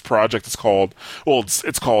actually, this project is called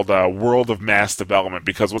it's called World of Mass Development,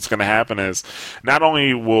 because what's going to happen is not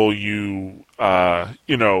only will you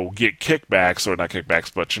get kickbacks, or not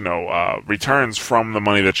kickbacks, but returns from the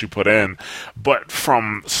money that you put in, but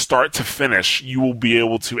from start to finish, you will be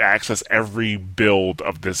able to access every build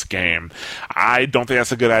of this game. I don't think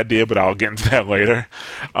that's a good idea, but I'll get into that later.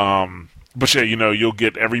 But yeah, you'll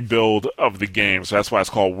get every build of the game, so that's why it's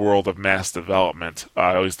called World of Mass Development,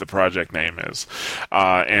 at least the project name is.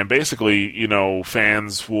 And basically,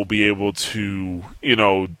 fans will be able to,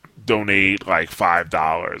 donate like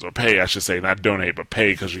 $5, or pay, I should say, not donate, but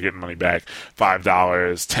pay, because you're getting money back, $5,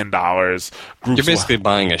 $10. You're basically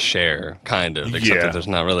buying a share, kind of, except that there's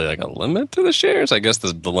not really like a limit to the shares. I guess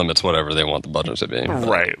the limit's whatever they want the budget to be.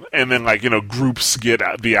 Right. And then, groups get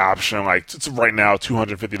the option, it's right now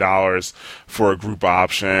 $250 for a group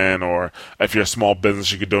option, or if you're a small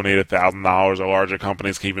business, you could donate $1,000, or larger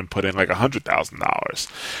companies can even put in like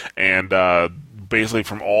 $100,000. And, basically,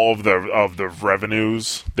 from all of the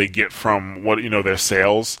revenues they get from their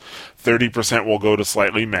sales, 30% will go to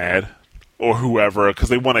Slightly Mad or whoever, because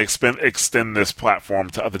they want to extend this platform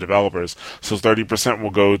to other developers. So 30% will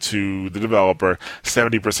go to the developer,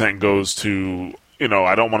 70% goes to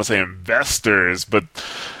I don't want to say investors, but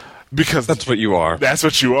because that's what you are. That's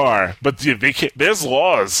what you are. But there's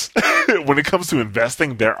laws when it comes to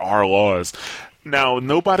investing. There are laws. Now,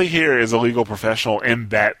 nobody here is a legal professional in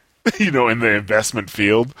that. In the investment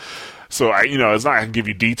field. So it's not I can give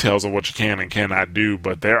you details of what you can and cannot do,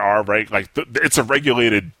 but there are it's a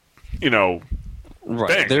regulated, right.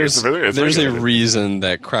 Thing. There's regulated. A reason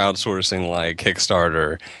that crowdsourcing like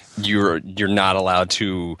Kickstarter, you're not allowed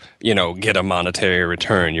to get a monetary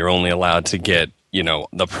return. You're only allowed to get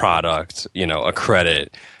the product, a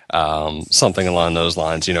credit, something along those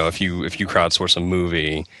lines. If you crowdsource a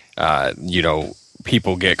movie,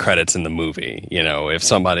 people get credits in the movie. If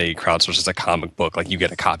somebody crowdsources a comic book, you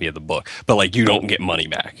get a copy of the book, but you don't get money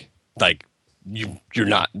back. You're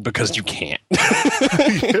not, because you can't.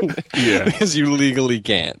 Yeah. Because you legally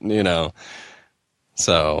can't,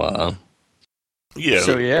 So yeah.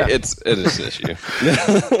 So yeah, it is an issue.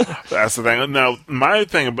 That's the thing. Now, my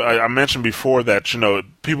thing, I mentioned before that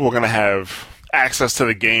people are going to have access to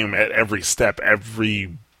the game at every step,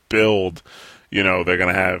 every build. They're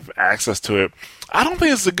going to have access to it. I don't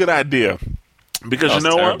think it's a good idea, because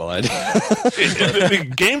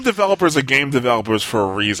game developers are game developers for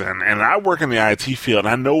a reason. And I work in the IT field, and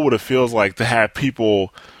I know what it feels like to have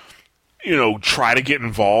people, try to get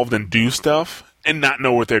involved and do stuff and not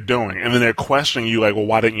know what they're doing. And then they're questioning you well,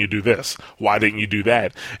 why didn't you do this? Why didn't you do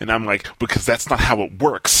that? And I'm like, because that's not how it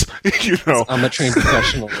works. I'm a trained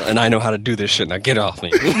professional and I know how to do this shit. Now get off me.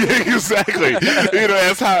 Yeah, exactly.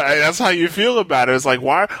 That's how you feel about it. It's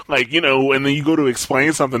why? And then you go to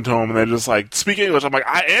explain something to them and they're just speak English. I'm like,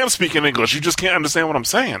 I am speaking English. You just can't understand what I'm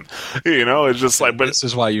saying. It's just but this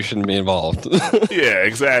is why you shouldn't be involved. Yeah,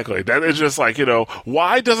 exactly. That is just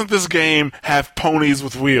why doesn't this game have ponies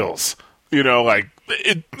with wheels?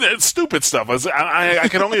 It's stupid stuff. I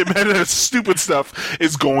can only imagine that stupid stuff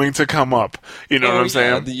is going to come up. You know what I'm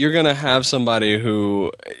saying? You're going to have somebody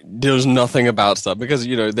who knows nothing about stuff, because,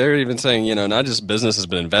 they're even saying, not just businesses,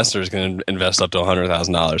 but investors can invest up to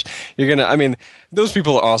 $100,000. You're going to, those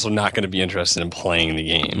people are also not going to be interested in playing the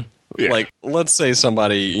game. Yeah. Let's say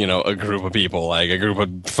somebody, a group of people, a group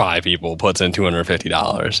of 5 people puts in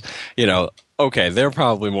 $250. Okay, they're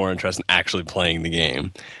probably more interested in actually playing the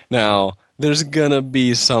game. Now, there's gonna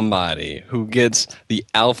be somebody who gets the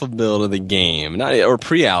alpha build of the game, or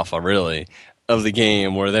pre-alpha really, of the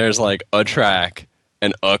game, where there's a track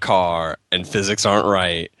and a car and physics aren't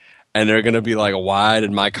right, and they're gonna be why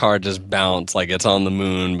did my car just bounce like it's on the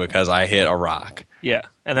moon because I hit a rock? Yeah,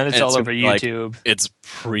 and then it's all over YouTube. It's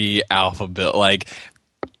pre-alpha build,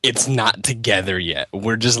 it's not together yet.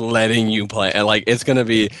 We're just letting you play, and that's gonna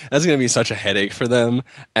be such a headache for them.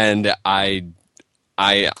 And I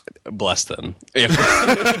bless them if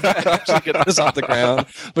they actually get this off the ground,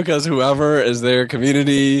 because whoever is their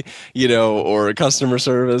community, or customer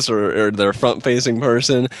service or their front-facing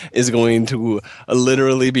person is going to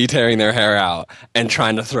literally be tearing their hair out and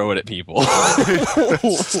trying to throw it at people.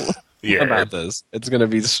 Yeah. About this. It's going to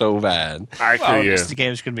be so bad. The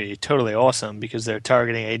game's going to be totally awesome because they're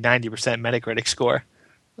targeting a 90% Metacritic score.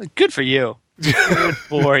 Good for you. Good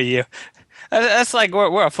for you. That's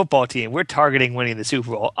we're a football team. We're targeting winning the Super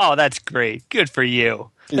Bowl. Oh, that's great. Good for you.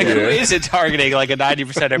 Who isn't targeting a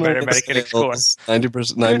 90% or better Metacritic score?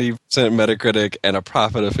 90% Metacritic and a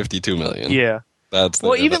profit of $52 million. Yeah.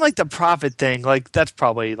 Even the profit thing, that's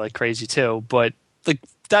probably crazy too. But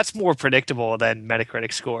that's more predictable than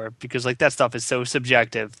Metacritic score because like that stuff is so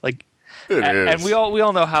subjective. Like, and we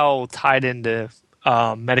all know how tied into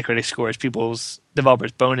Metacritic scores people's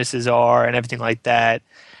developers' bonuses are and everything like that,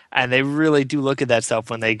 and they really do look at that stuff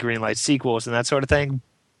when they greenlight sequels and that sort of thing.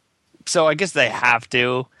 So I guess they have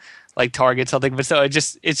to like target something, but so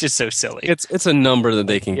it's just so silly. It's a number that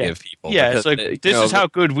they can give people. Yeah, it's like this is how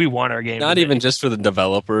good we want our game. Not even just for the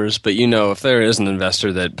developers, but if there is an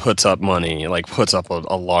investor that puts up money, like puts up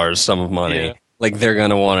a large sum of money, like they're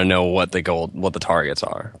gonna want to know what the targets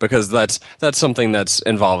are, because that's something that's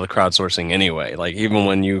involved with crowdsourcing anyway. Like even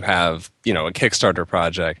when you have a Kickstarter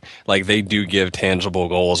project, like they do give tangible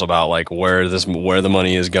goals about like where the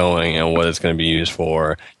money is going and what it's going to be used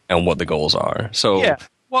for and what the goals are. So yeah.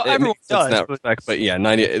 Well, everyone does, in that respect, but yeah,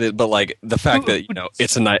 90. But like the fact that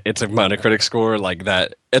it's a Metacritic score, like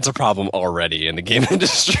that, it's a problem already in the game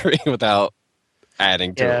industry without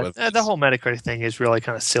adding to it. The whole Metacritic thing is really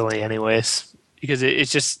kind of silly, anyways, because it's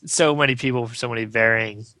just so many people for so many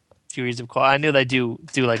varying degrees of quality. I know they do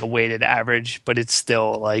like a weighted average, but it's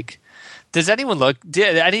still like, does anyone look?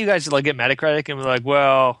 Did any of you guys look at Metacritic and be like,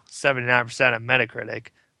 well, 79% of Metacritic?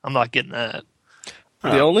 I'm not getting that.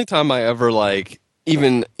 The only time I ever like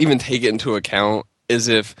even take it into account is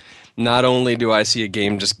if not only do I see a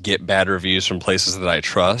game just get bad reviews from places that I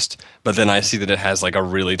trust, but then I see that it has like a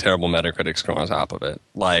really terrible Metacritic score on top of it.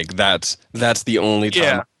 Like that's the only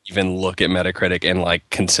time I even look at Metacritic and like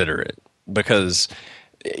consider it, because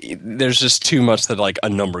there's just too much that like a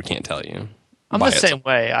number can't tell you. I'm the same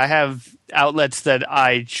way. I have outlets that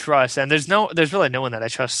I trust, and there's really no one that I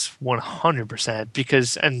trust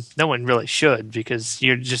 100% and no one really should, because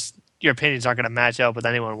your opinions aren't going to match up with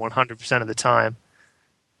anyone 100% of the time.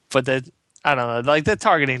 But I don't know, like the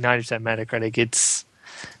targeting 90% Metacritic, it's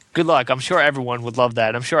good luck. I'm sure everyone would love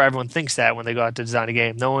that. I'm sure everyone thinks that when they go out to design a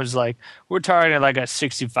game. No one's like, we're targeting like a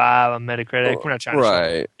 65 on Metacritic. We're not trying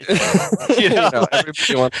to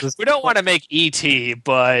we don't want to make E.T.,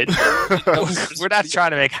 but we're not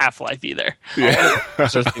trying to make Half-Life either. Yeah.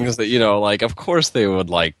 Those are things that, like, of course they would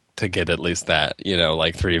like to get at least that,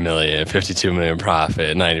 like 3 million, 52 million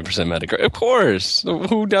profit, 90% Metacritic. Of course.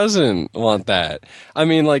 Who doesn't want that? I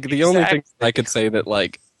mean, like, the only thing I could say that,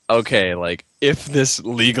 like, okay, like, if this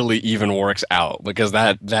legally even works out, because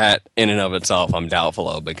that in and of itself I'm doubtful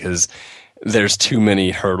of, because there's too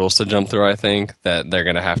many hurdles to jump through, I think, that they're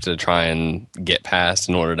going to have to try and get past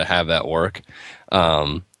in order to have that work.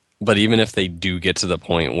 But even if they do get to the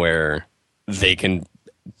point where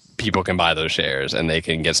people can buy those shares and they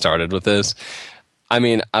can get started with this, I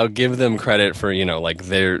mean, I'll give them credit for, like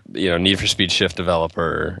their, Need for Speed Shift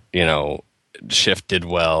developer, Shift did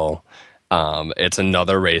well. It's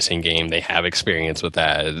another racing game. They have experience with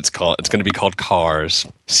that. It's going to be called Cars,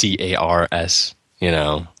 CARS.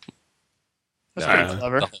 That's pretty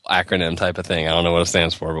clever. The whole acronym type of thing. I don't know what it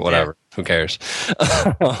stands for, but whatever. Yeah. Who cares?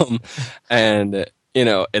 And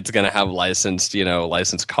it's going to have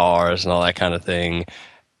licensed cars and all that kind of thing.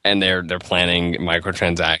 And they're planning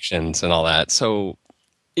microtransactions and all that. So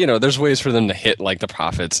there's ways for them to hit like the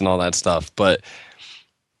profits and all that stuff, but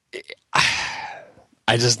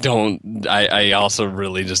I just don't. I also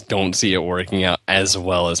really just don't see it working out as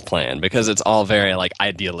well as planned, because it's all very like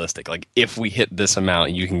idealistic. Like, if we hit this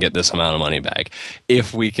amount, you can get this amount of money back.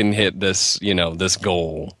 If we can hit this, this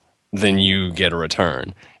goal, then you get a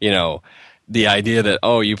return. The idea that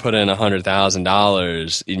you put in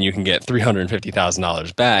 $100,000 and you can get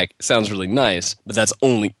 $350,000 back sounds really nice, but that's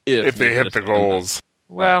only if they hit the goals.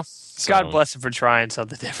 Well, God bless them for trying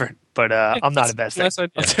something different, but I'm not investing. Nice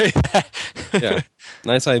idea. I'll tell you that. Yeah,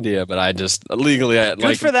 nice idea, but I just legally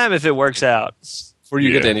good for them if it works out. Before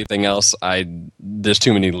you get to anything else, there's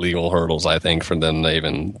too many legal hurdles, I think, for them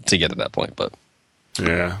to get to that point. But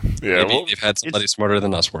maybe they've had somebody smarter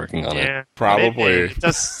than us working on it. Probably. It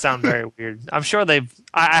does sound very weird. I'm sure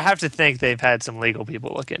I have to think they've had some legal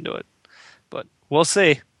people look into it, but we'll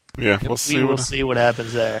see. Yeah, we'll see what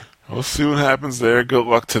happens there. We'll see what happens there. Good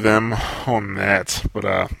luck to them on that.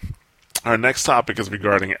 But our next topic is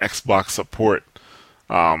regarding Xbox support.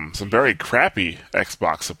 Some very crappy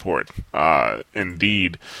Xbox support,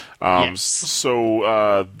 indeed. Yes.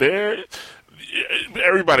 So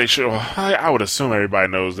everybody should. I would assume everybody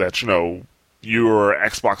knows that your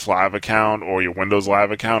Xbox Live account or your Windows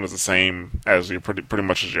Live account is the same as your pretty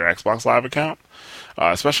much as your Xbox Live account.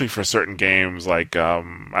 Especially for certain games, like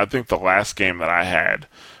I think the last game that I had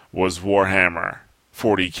was Warhammer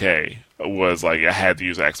 40K. Was like I had to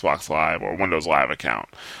use Xbox Live or Windows Live account,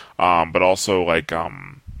 but also like I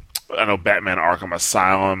know Batman Arkham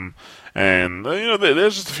Asylum, and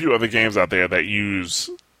there's just a few other games out there that use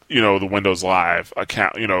the Windows Live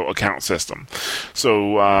account system.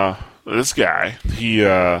 So this guy, he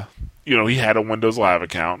had a Windows Live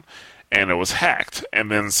account, and it was hacked,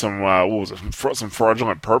 and then some some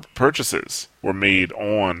fraudulent purchases were made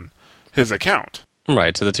on his account.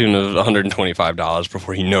 Right, to the tune of $125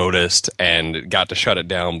 before he noticed and got to shut it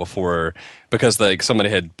down because somebody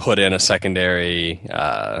had put in a secondary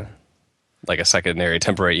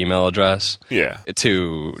temporary email address. Yeah.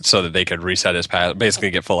 So that they could reset his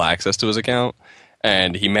basically get full access to his account.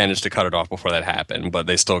 And he managed to cut it off before that happened, but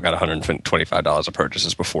they still got $125 of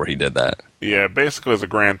purchases before he did that. Yeah, basically it's a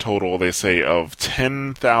grand total, they say, of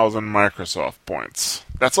 10,000 Microsoft points.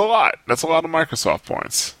 That's a lot. That's a lot of Microsoft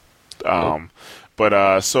points.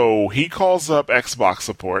 So he calls up Xbox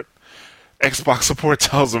support. Xbox support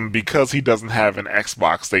tells him because he doesn't have an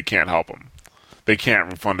Xbox, they can't help him. They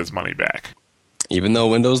can't refund his money back. Even though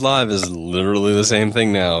Windows Live is literally the same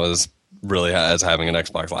thing now as having an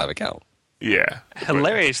Xbox Live account. Yeah.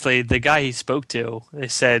 Hilariously, the guy he spoke to, they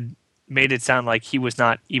said, made it sound like he was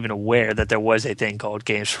not even aware that there was a thing called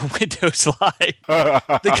Games for Windows Live.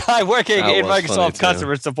 The guy working in Microsoft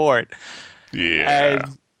customer support. Yeah.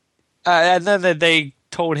 And then they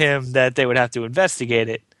told him that they would have to investigate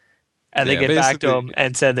it. And they get back to him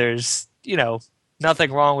and said there's,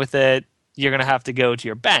 nothing wrong with it. You're going to have to go to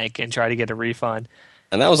your bank and try to get a refund.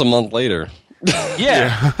 And that was a month later.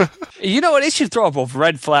 Yeah. You know what? It should throw up a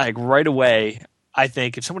red flag right away, I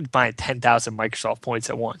think, if someone's buying 10,000 Microsoft points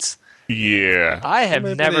at once. Yeah. I have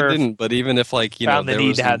never but even if found the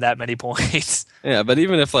need to have that many points. Yeah, but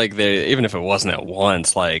even if even if it wasn't at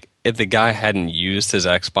once, if the guy hadn't used his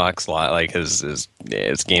Xbox Live, his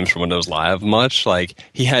games for Windows Live much,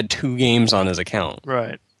 he had 2 games on his account.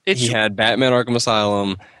 Right. He had Batman Arkham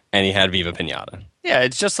Asylum and he had Viva Pinata. Yeah,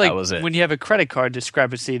 it's just like when you have a credit card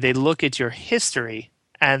discrepancy, they look at your history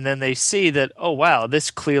and then they see that, oh, wow,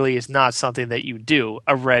 this clearly is not something that you do.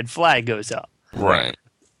 A red flag goes up. Right.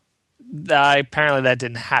 Apparently that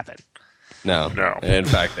didn't happen. No. In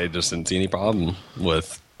fact, they just didn't see any problem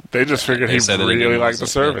with... They just figured he really liked the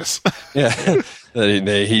service. Yeah.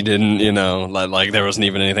 He didn't, there wasn't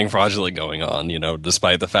even anything fraudulent going on,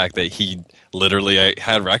 despite the fact that he literally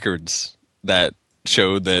had records that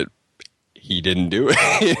showed that he didn't do it.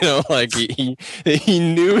 He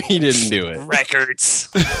knew he didn't do it. Records.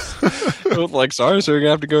 Sorry, sir, you're going to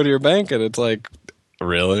have to go to your bank. And it's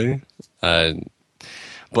really?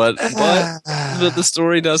 But the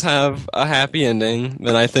story does have a happy ending,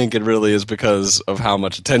 and I think it really is because of how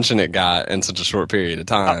much attention it got in such a short period of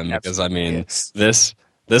time. Because this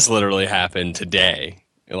literally happened today.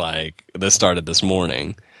 This started this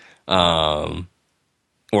morning, or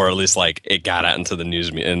at least it got out into the news,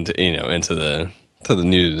 into the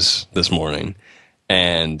news this morning,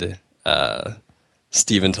 and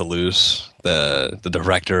Stephen Toulouse, the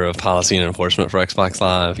director of policy and enforcement for Xbox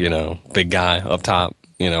Live, big guy up top.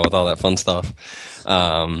 With all that fun stuff,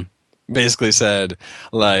 basically said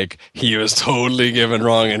he was totally given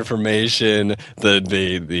wrong information.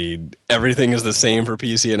 The everything is the same for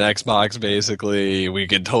PC and Xbox. Basically, we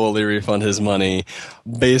could totally refund his money.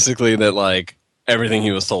 Basically, that everything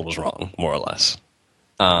he was told was wrong, more or less.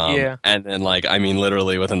 Yeah. And then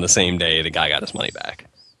literally within the same day, the guy got his money back.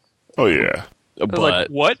 Oh yeah.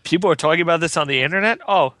 But what? People are talking about this on the internet?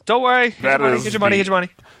 Oh, don't worry. Get your money.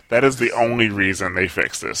 That is the only reason they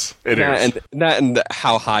fixed this. It is. And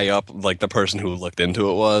how high up the person who looked into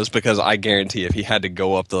it was, because I guarantee if he had to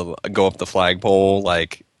go up the flagpole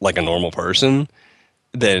like a normal person,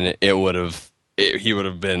 then he would have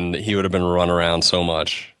been run around so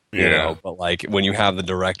much. But when you have the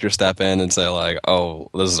director step in and say oh,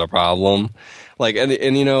 this is a problem,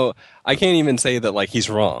 and I can't even say that he's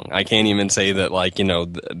wrong. I can't even say that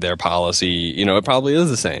their policy, it probably is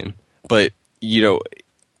the same. But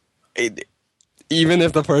even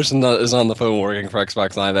if the person is on the phone working for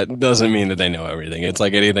Xbox Live, that doesn't mean that they know everything. It's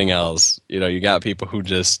like anything else. You got people who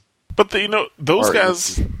just... But, those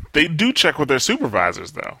guys, they do check with their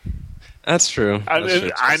supervisors, though. That's true. I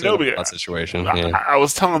know that situation. Yeah. I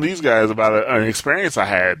was telling these guys about an experience I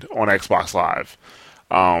had on Xbox Live,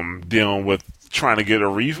 dealing with trying to get a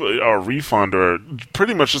refund or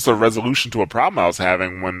pretty much just a resolution to a problem I was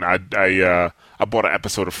having when I bought an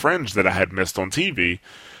episode of Fringe that I had missed on TV.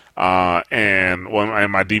 And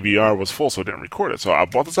my DVR was full, so it didn't record it. So I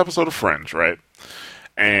bought this episode of Fringe, right?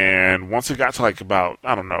 And once it got to about,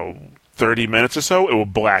 30 minutes or so, it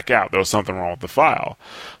would black out. There was something wrong with the file.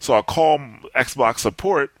 So I called Xbox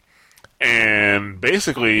support, and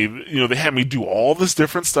basically, they had me do all this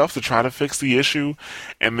different stuff to try to fix the issue.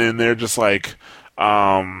 And then they're just it's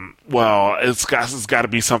got to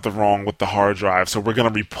be something wrong with the hard drive, so we're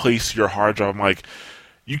going to replace your hard drive. I'm like,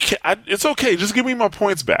 you can't. It's okay. Just give me my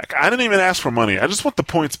points back. I didn't even ask for money. I just want the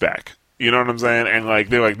points back. You know what I'm saying? And like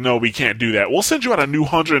they're like, no, we can't do that. We'll send you out a new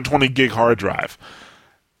 120 gig hard drive.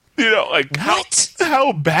 You know, like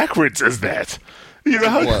how backwards is that? You know,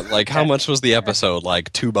 how much was the episode?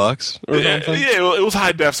 Like $2 or something? Yeah, it was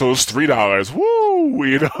high def, so it was $3. Woo!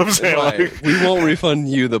 You know what I'm saying? Right. Like, we won't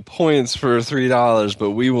refund you the points for $3,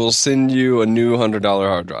 but we will send you a new $100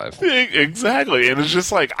 hard drive. Exactly, and it's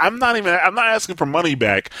just like I'm not asking for money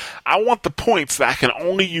back. I want the points that I can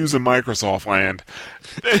only use in Microsoft Land.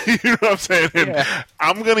 You know what I'm saying? And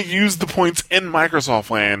I'm gonna use the points in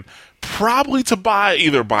Microsoft Land. Probably to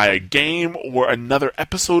either buy a game or another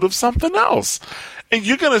episode of something else. And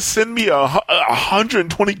you're going to send me a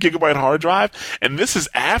 120 gigabyte hard drive? And this is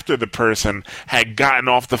after the person had gotten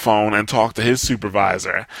off the phone and talked to his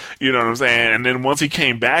supervisor. You know what I'm saying? And then once he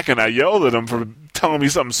came back and I yelled at him for telling me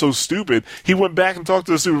something so stupid, he went back and talked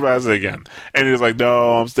to the supervisor again. And he was like,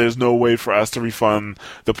 no, there's no way for us to refund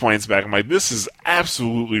the points back. I'm like, this is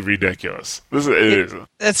absolutely ridiculous.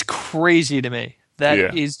 That's crazy to me.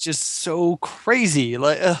 That is just so crazy.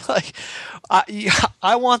 Like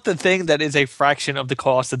I want the thing that is a fraction of the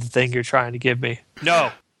cost of the thing you're trying to give me.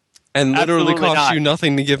 No. And literally costs you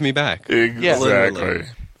nothing to give me back. Exactly.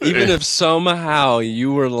 Even if somehow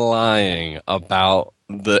you were lying about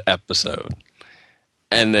the episode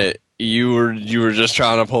and that you were just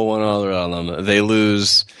trying to pull one other on them, they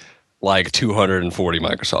lose like 240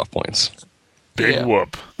 Microsoft points. Big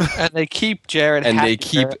whoop. And they keep Jared him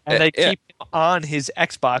on his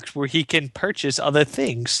Xbox where he can purchase other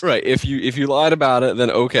things. Right. If you lied about it, then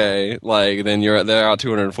okay, like then they're out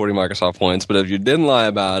 240 Microsoft points. But if you didn't lie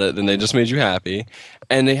about it, then they just made you happy,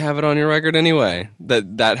 and they have it on your record anyway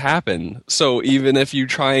that happened. So even if you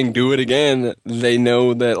try and do it again, they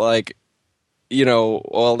know that like, you know,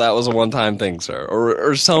 well, that was a one-time thing, sir,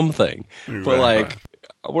 or something. Exactly. But like,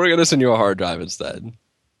 we're gonna send you a hard drive instead.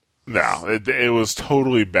 No, it was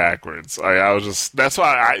totally backwards. That's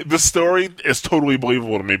why the story is totally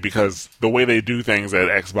believable to me because the way they do things at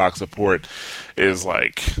Xbox support is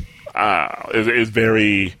like, is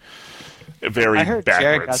very, very I heard backwards.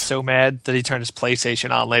 Jared got so mad that he turned his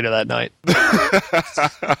PlayStation on later that night.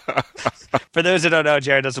 For those who don't know,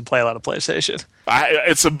 Jared doesn't play a lot of PlayStation.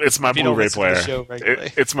 It's my Blu-ray player.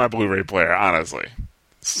 It's my Blu-ray player, honestly.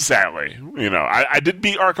 Sadly, you know, I did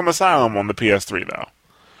beat Arkham Asylum on the PS3 though.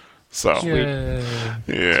 So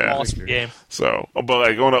yeah, awesome game. So,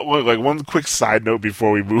 but like one quick side note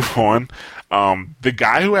before we move on, the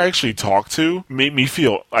guy who I actually talked to made me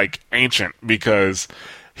feel like ancient because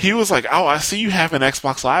he was like, "Oh, I see you have an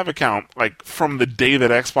Xbox Live account like from the day that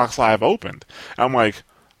Xbox Live opened." I'm like,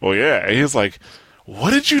 "Well, yeah." And he's like,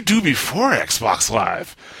 "What did you do before Xbox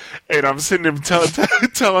Live?" And I'm sitting him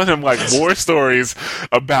telling him like war stories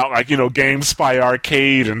about like, you know, GameSpy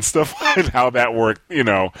Arcade and stuff like how that worked, you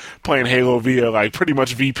know, playing Halo via like pretty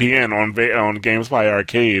much VPN on GameSpy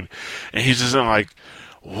Arcade. And he's just like,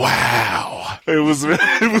 wow. It was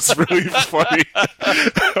really funny.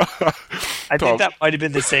 I think that might have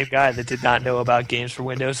been the same guy that did not know about games for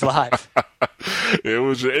Windows Live. It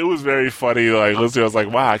was very funny. Like, listening, I was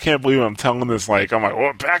like, wow, I can't believe I'm telling this. Like, I'm like,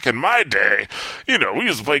 well, back in my day, you know, we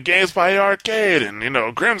used to play games by Arcade and, you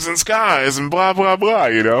know, Crimson Skies and blah, blah, blah,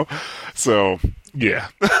 you know? So, yeah.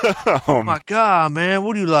 Oh my God, man.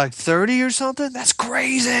 What are you, like 30 or something? That's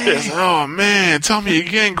crazy. Yes, oh, man. Tell me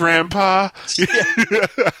again, Grandpa. Yeah.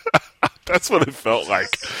 That's what it felt like.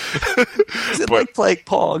 Is it like playing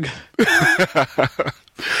Pong?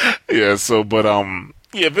 Yeah, so, but,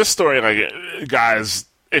 yeah, this story, like, guys,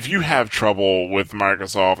 if you have trouble with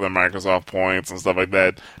Microsoft and Microsoft points and stuff like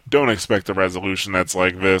that, don't expect a resolution that's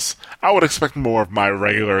like this. I would expect more of my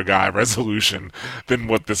regular guy resolution than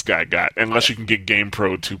what this guy got, unless you can get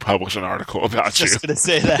GamePro to publish an article about you. Just gonna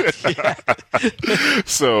say that. Yeah.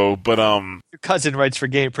 So, but your cousin writes for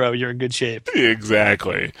GamePro, you're in good shape.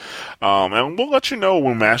 Exactly. And we'll let you know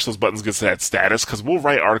when Mash Those Buttons gets to that status, because we'll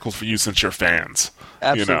write articles for you since you're fans.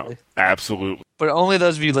 Absolutely. You know, absolutely. But only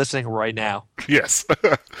those of you listening right now. Yes.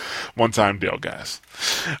 One-time deal, guys.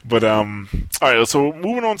 But, all right, so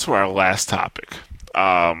moving on to our last topic.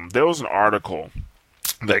 There was an article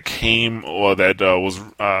that was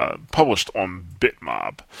published on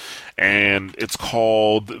Bitmob, and it's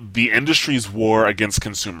called The Industry's War Against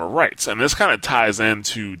Consumer Rights. And this kind of ties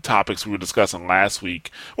into topics we were discussing last week.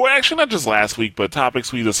 Well, actually, not just last week, but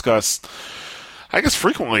topics we discussed, I guess,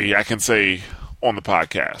 frequently, I can say, on the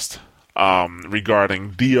podcast.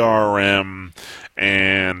 Regarding DRM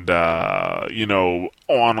and, you know,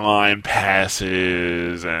 online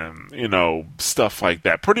passes and, you know, stuff like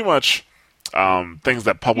that. Pretty much things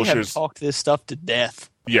that publishers... We have talked this stuff to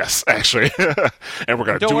death. Yes, actually. And we're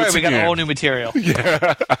going to Don't do worry, it we again. got all new material.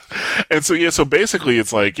 Yeah. And so basically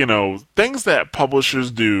it's like, things that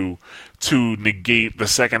publishers do to negate the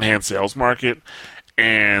secondhand sales market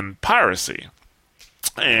and piracy.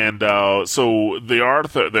 And so the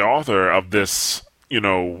author of this,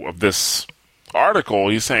 of this article,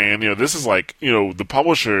 he's saying, this is like, the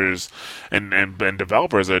publishers and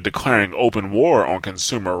developers are declaring open war on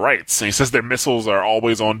consumer rights. And he says their missiles are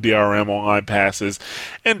always on DRM, online passes,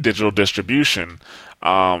 and digital distribution.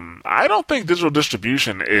 I don't think digital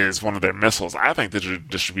distribution is one of their missiles. I think digital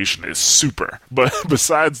distribution is super. But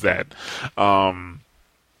besides that,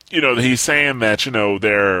 he's saying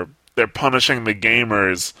that, they're punishing the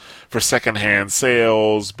gamers for secondhand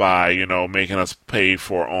sales by, making us pay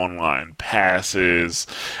for online passes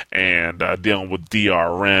and dealing with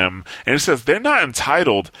DRM. And it says they're not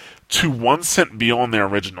entitled to 1 cent beyond their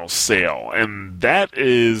original sale. And that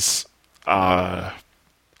is, I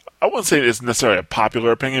wouldn't say it's necessarily a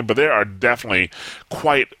popular opinion, but there are definitely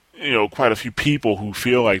quite a few people who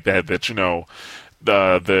feel like that, they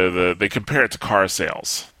compare it to car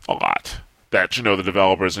sales a lot. That, the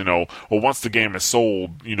developers, once the game is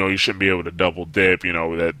sold, you shouldn't be able to double dip,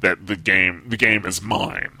 that the game is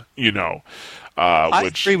mine, I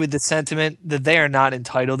agree with the sentiment that they are not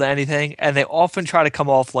entitled to anything, and they often try to come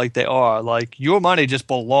off like they are. Like, your money just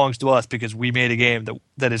belongs to us because we made a game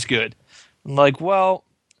that is good. Like, well,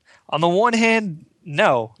 on the one hand,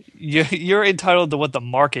 no. You're entitled to what the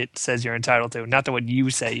market says you're entitled to, not to what you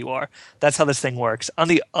say you are. That's how this thing works. On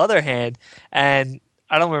the other hand, and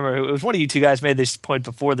I don't remember. It was one of you two guys made this point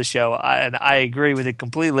before the show, and I agree with it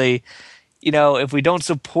completely. If we don't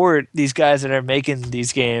support these guys that are making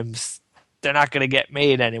these games, they're not going to get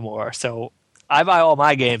made anymore. So I buy all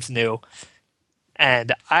my games new,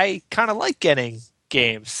 and I kind of like getting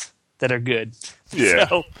games that are good. Yeah.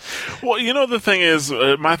 So, well, the thing is,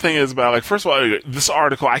 my thing is about, like, first of all, this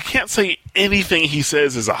article, I can't say anything he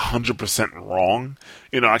says is 100% wrong.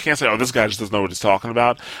 I can't say, this guy just doesn't know what he's talking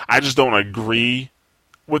about. I just don't agree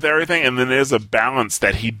with everything, and then there's a balance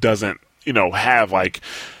that he doesn't, have. Like,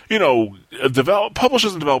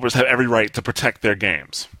 publishers and developers have every right to protect their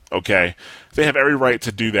games. Okay, they have every right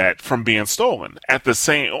to do that from being stolen. At the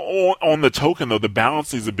same, on the token, though, the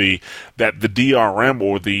balance needs to be that the DRM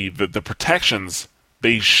or the protections,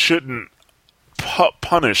 they shouldn't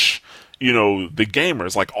punish the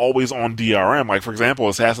gamers, like always on DRM. Like, for example,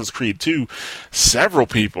 Assassin's Creed 2, several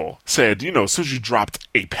people said, as soon as you dropped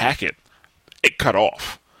a packet, it cut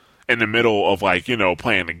off in the middle of, like,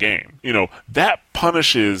 playing the game. That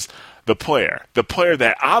punishes the player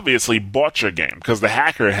that obviously bought your game, because the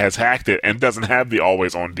hacker has hacked it and doesn't have the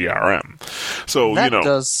always on DRM. So that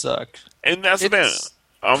does suck. And that's it's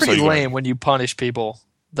pretty lame when you punish people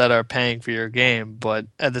that are paying for your game, but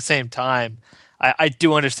at the same time, I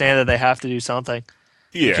do understand that they have to do something.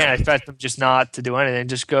 Yeah. You can't expect them just not to do anything.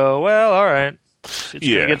 Just go, well, all right. It's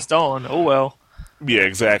gonna get stolen. Oh, well. Yeah,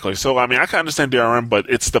 exactly. So, I can understand DRM, but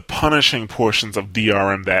it's the punishing portions of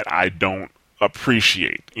DRM that I don't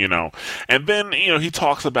appreciate, And then, he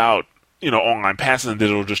talks about, online passes and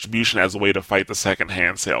digital distribution as a way to fight the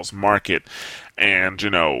secondhand sales market. And,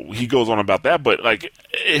 he goes on about that. But, like,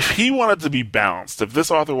 if he wanted to be balanced, if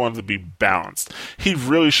this author wanted to be balanced, he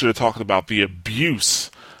really should have talked about the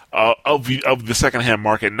abuse of the secondhand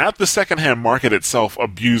market, not the secondhand market itself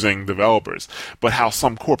abusing developers, but how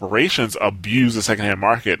some corporations abuse the secondhand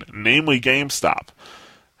market, namely GameStop.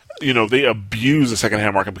 They abuse the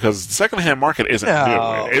secondhand market because the secondhand market isn't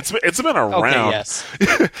good. It's been around. Okay, yes.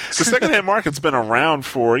 The secondhand market's been around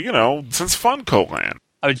for, since Funko Land.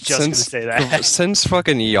 I was just going to say that. Since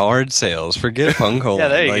fucking yard sales. Forget Funko. Yeah,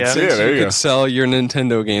 there you go. Since there you you could sell your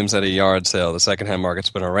Nintendo games at a yard sale, the secondhand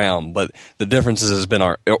market's been around. But the difference has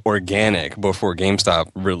been organic before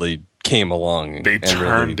GameStop really came along. They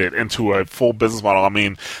turned it into a full business model.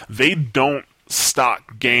 They don't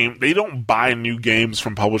they don't buy new games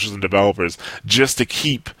from publishers and developers just to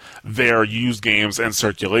keep their used games in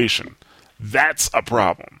circulation. That's a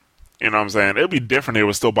problem. You know what I'm saying? It'd be different if they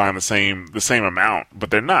were still buying the same amount, but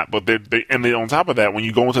they're not. But they on top of that, when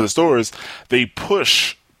you go into the stores, they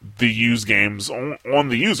push the used games on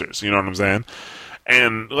the users. You know what I'm saying?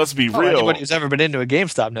 And let's be real. Anybody who's ever been into a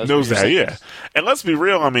GameStop knows that, yeah. And let's be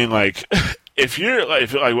real. If you're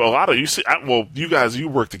like a lot of you guys, you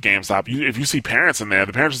worked at GameStop. If you see parents in there,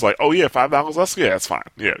 the parents are like, "Oh yeah, $5 less, yeah, that's fine."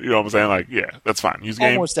 Yeah, you know what I'm saying? Like, yeah, that's fine. Use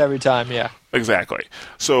game almost every time, yeah. Exactly.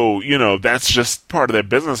 So that's just part of their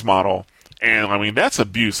business model, and that's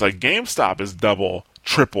abuse. Like GameStop is double,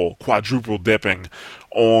 triple, quadruple dipping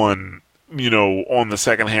on on the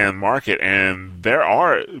secondhand market, and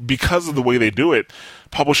because of the way they do it,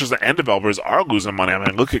 publishers and developers are losing money. I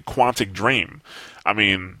mean, look at Quantic Dream. I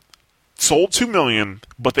mean, sold 2 million,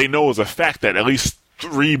 but they know as a fact that at least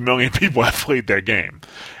 3 million people have played their game.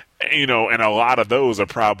 And a lot of those are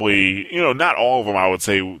probably, not all of them, I would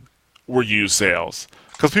say, were used sales.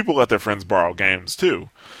 Because people let their friends borrow games, too.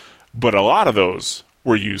 But a lot of those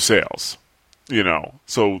were used sales.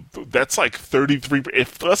 So that's like 33.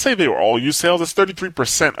 If let's say they were all used sales, that's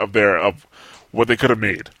 33% of what they could have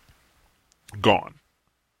made gone.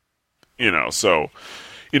 So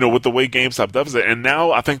with the way GameStop does it, and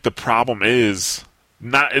now I think the problem is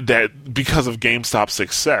not that because of GameStop's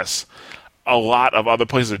success, a lot of other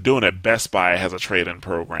places are doing it. Best Buy has a trade-in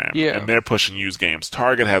program, and they're pushing used games.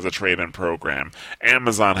 Target has a trade-in program.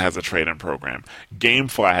 Amazon has a trade-in program.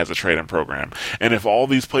 GameFly has a trade-in program. And if all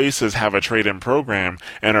these places have a trade-in program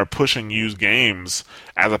and are pushing used games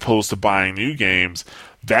as opposed to buying new games,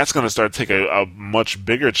 that's going to start taking a much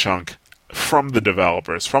bigger chunk from the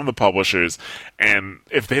developers, from the publishers. And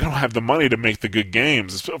if they don't have the money to make the good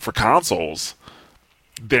games for consoles,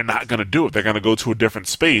 they're not going to do it. They're going to go to a different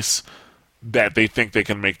space that they think they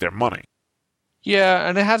can make their money. Yeah,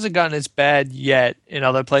 and it hasn't gotten as bad yet in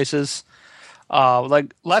other places.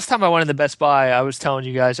 Like last time I went in the Best Buy, I was telling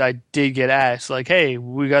you guys I did get asked, like, "Hey,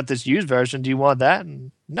 we got this used version. Do you want that?"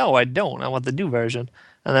 And no, I don't. I want the new version.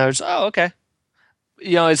 And I was, "Oh, okay."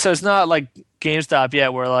 So it's not like GameStop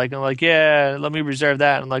yet, where I'm like, "Yeah, let me reserve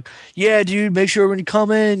that." And I'm like, "Yeah, dude, make sure when you come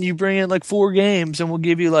in, you bring in like 4 games, and we'll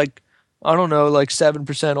give you like, I don't know, like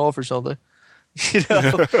 7% off or something."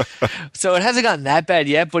 So it hasn't gotten that bad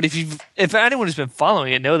yet, but if anyone has been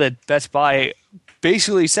following it, know that Best Buy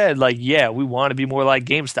basically said, like, yeah, we want to be more like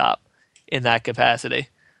GameStop in that capacity.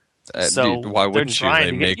 So dude, why wouldn't you?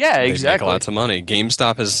 They make lots of money.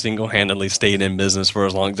 GameStop has single-handedly stayed in business for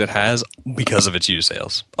as long as it has because of its used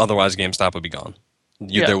sales. Otherwise, GameStop would be gone.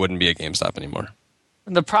 There wouldn't be a GameStop anymore.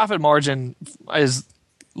 And the profit margin is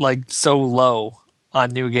like so low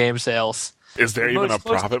on new game sales. Is there even a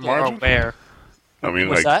profit margin? I mean,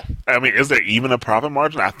 what's that? Is there even a profit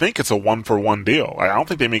margin? I think it's a 1-for-1 deal. I don't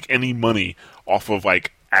think they make any money off of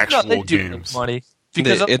like actual they do games. Make money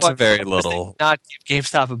because it's very little. Not give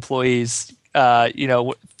GameStop employees,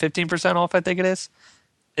 15% off. I think it is.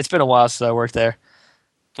 It's been a while since I worked there.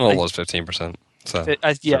 Well, it was 15%. So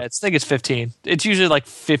I think it's 15. It's usually like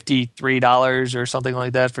 $53 or something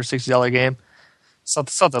like that for a $60 game.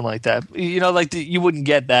 Something like that. You wouldn't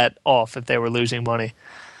get that off if they were losing money.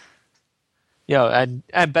 And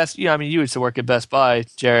Best, you used to work at Best Buy,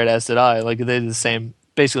 Jared, as did I. Like they did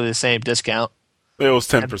basically the same discount. It was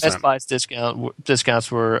 10%. Best Buy's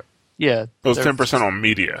discounts were it was 10% on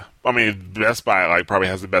media. I mean, Best Buy probably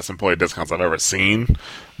has the best employee discounts I've ever seen,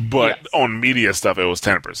 but on media stuff it was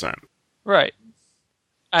 10%. Right.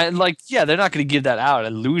 And they're not going to give that out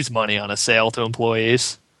and lose money on a sale to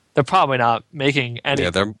employees. They're probably not making any.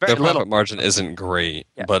 Yeah, their profit margin isn't great,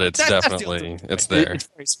 but it's definitely it's there. It's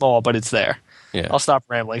very small, but it's there. Yeah. I'll stop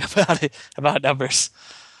rambling about numbers.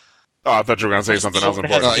 Oh, I thought you were going to say something else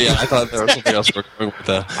important. Oh, yeah, I thought there was something else we're going with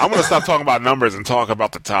that. I'm going to stop talking about numbers and talk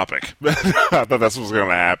about the topic. I thought that's what was going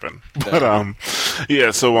to happen. But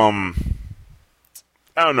so I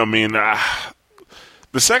don't know. I mean, I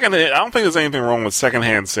don't think there's anything wrong with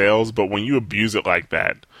secondhand sales, but when you abuse it like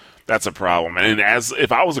that, that's a problem. And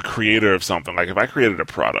if I was a creator of something, like if I created a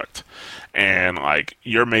product and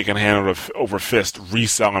you're making hand over fist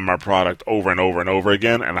reselling my product over and over and over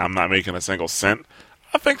again, and I'm not making a single cent,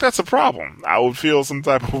 I think that's a problem. I would feel some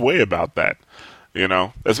type of way about that,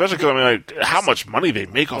 especially because how much money they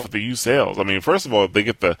make off of the used sales. I mean, first of all, they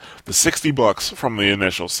get the $60 from the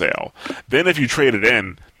initial sale. Then if you trade it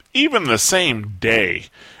in, even the same day,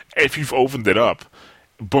 if you've opened it up,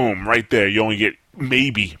 boom, right there, you only get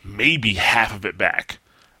maybe half of it back.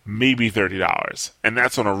 Maybe $30. And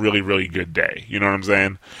that's on a really, really good day. You know what I'm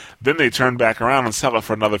saying? Then they turn back around and sell it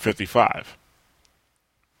for another $55.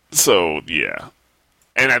 So, yeah.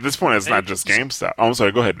 And at this point, it's not just GameStop. Oh, I'm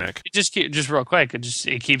sorry. Go ahead, Nick. Just real quick,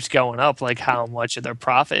 it keeps going up, how much of their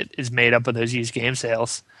profit is made up of those used game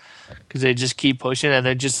sales. Because they just keep pushing, and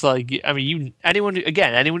they're just anyone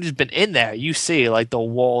who's been in there, you see, the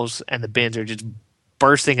walls and the bins are just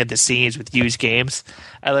bursting at the seams with used games.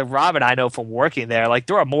 And Rob and I know from working there,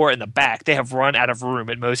 there are more in the back. They have run out of room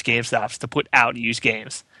at most GameStops to put out used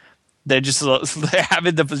games. They're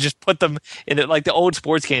having to just put them in the old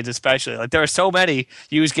sports games, especially. There are so many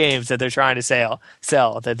used games that they're trying to sell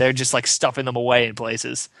that they're just stuffing them away in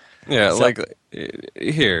places. Yeah,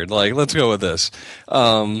 here, let's go with this.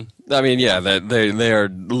 That they are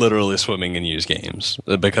literally swimming in used games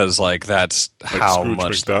because that's how Scrooge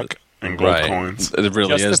much. McDuck. and gold coins. It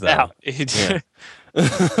really Just is about. that.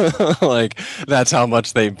 Yeah. Like, that's how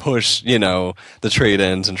much they push, the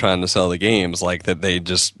trade-ins and trying to sell the games, like that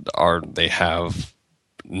they have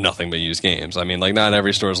nothing but used games. I mean, like, not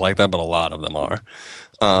every store is like that, but a lot of them are.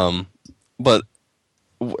 But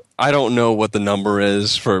I don't know what the number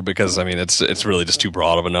is because I mean, it's really just too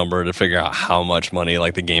broad of a number to figure out how much money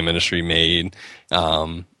like the game industry made,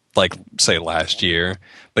 like say last year.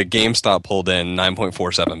 But GameStop pulled in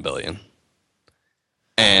 $9.47 billion,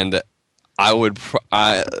 and I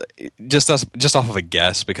just off of a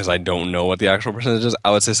guess, because I don't know what the actual percentage is,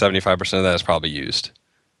 I would say 75% of that is probably used,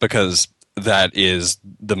 because that is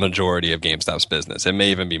the majority of GameStop's business. It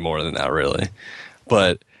may even be more than that, really,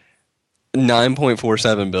 but.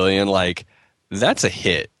 9.47 billion, like, that's a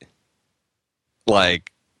hit, like,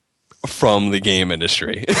 from the game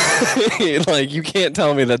industry. Like, you can't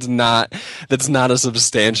tell me that's not a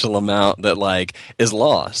substantial amount that, like, is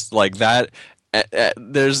lost. Like, that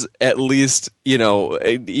there's at least,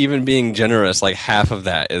 even being generous, like, half of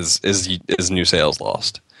that is new sales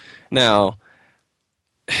lost. Now,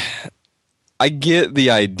 I get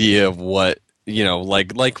the idea of what,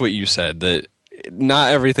 like what you said, that not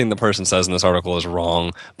everything the person says in this article is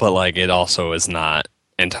wrong, but like it also is not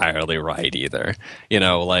entirely right either.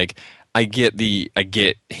 Like, I get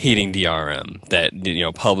hating DRM,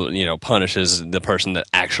 that punishes the person that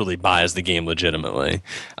actually buys the game legitimately.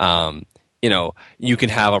 You can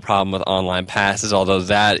have a problem with online passes, although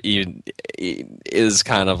that is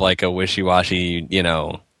kind of like a wishy-washy,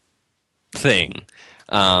 thing.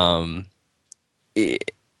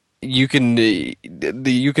 You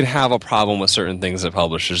can have a problem with certain things that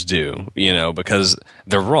publishers do, because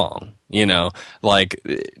they're wrong. Like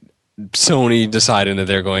Sony deciding that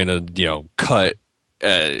they're going to, cut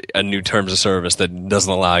a new terms of service that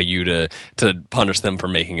doesn't allow you to punish them for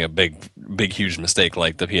making a big, huge mistake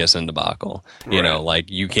like the PSN debacle. Right.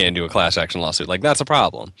 Like, you can't do a class action lawsuit. Like, that's a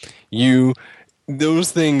problem.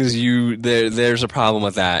 Those things, there's a problem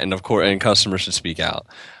with that, and of course, and customers should speak out.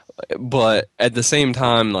 But at the same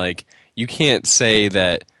time, like, you can't say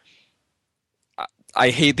that. I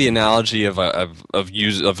hate the analogy of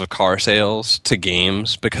car sales to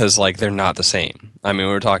games, because like they're not the same. I mean,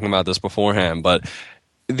 we were talking about this beforehand, but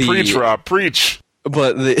preach, Rob, preach.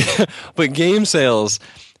 But but game sales,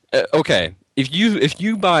 okay. If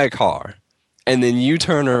you buy a car and then you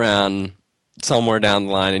turn around somewhere down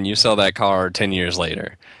the line and you sell that car 10 years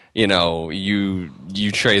later, you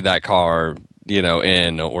trade that car,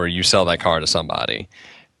 in, or you sell that car to somebody.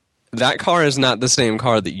 That car is not the same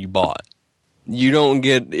car that you bought. You don't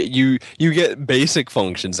get you get basic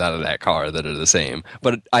functions out of that car that are the same,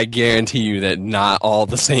 but I guarantee you that not all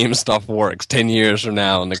the same stuff works 10 years from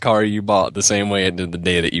now in the car you bought the same way it did the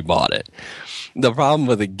day that you bought it. The problem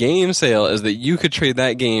with a game sale is that you could trade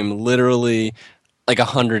that game literally like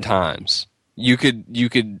 100 times.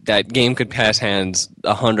 That game could pass hands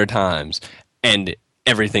 100 times and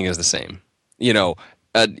everything is the same. Usually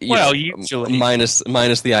minus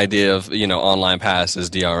the idea of online passes,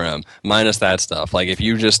 DRM, minus that stuff. Like, if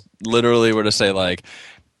you just literally were to say, like,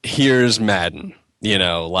 here's Madden,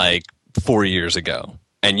 like 4 years ago,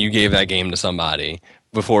 and you gave that game to somebody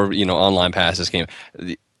before online passes came,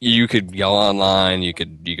 you could go online, you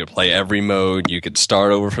could play every mode, you could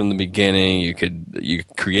start over from the beginning, you could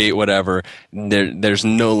create whatever. There's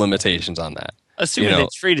no limitations on that. Assuming they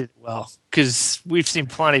treated it well, because we've seen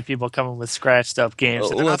plenty of people coming with scratched up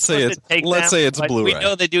games. Let's say it's Blu-ray. We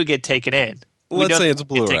know they do get taken in. Let's say it's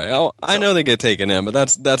Blu-ray. I know they get taken in, but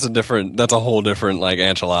that's a whole different like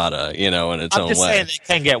enchilada, in its own way. I'm just saying they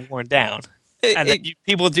can get worn down,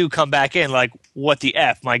 people do come back in like, what the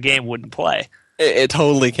F? My game wouldn't play. It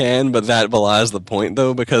totally can, but that belies the point,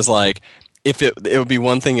 though, because like, if it would be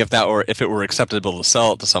one thing if it were acceptable to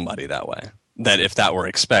sell it to somebody that way. That if that were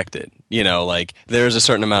expected, like, there's a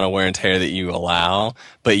certain amount of wear and tear that you allow,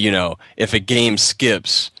 but if a game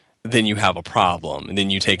skips, then you have a problem, and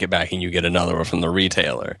then you take it back and you get another one from the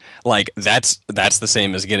retailer. Like, that's the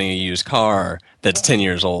same as getting a used car that's 10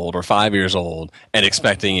 years old or 5 years old and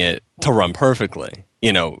expecting it to run perfectly.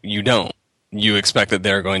 You don't. You expect that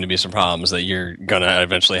there are going to be some problems, that you're going to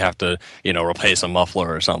eventually have to, replace a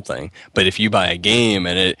muffler or something. But if you buy a game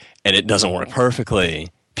and it doesn't work perfectly,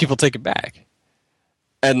 people take it back.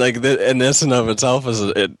 And like, and this in of itself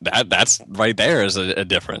that's right there is a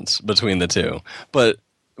difference between the two. But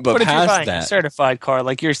if you're buying that, a certified car,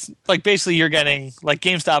 like basically you're getting, like,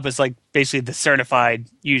 GameStop is like basically the certified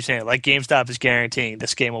user. Like, GameStop is guaranteeing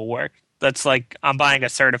this game will work. That's like I'm buying a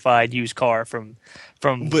certified used car from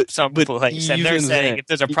some place, and they're saying if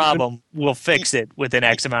there's a problem, we'll fix it within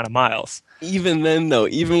X amount of miles. Even then, though,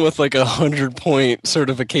 even with like 100-point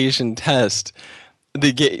certification test,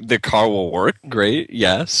 the car will work great,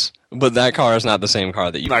 yes, but that car is not the same car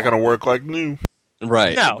that you. It's not going to work like new.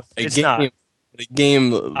 Right. No, it's not. A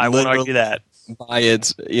game, I won't argue that. By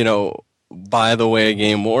the way a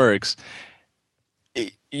game works,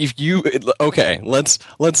 if you let's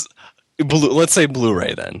say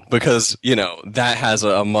Blu-ray then, because that has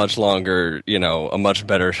a much longer, a much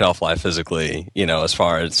better shelf life physically, as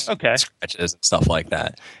far as scratches and stuff like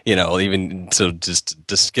that. Even to just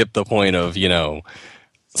to skip the point of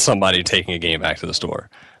somebody taking a game back to the store.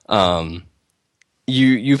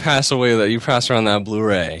 You pass around that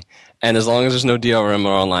Blu-ray, and as long as there's no DRM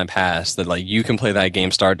or online pass, that like you can play that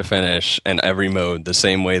game start to finish and every mode the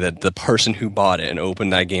same way that the person who bought it and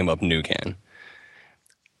opened that game up new can.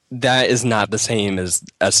 That is not the same as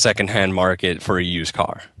a secondhand market for a used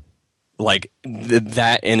car. Like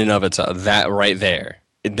that in and of itself, that right there,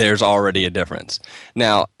 there's already a difference.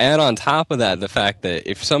 Now, add on top of that the fact that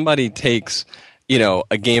if somebody takes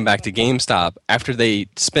a game back to GameStop after they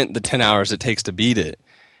spent the 10 hours it takes to beat it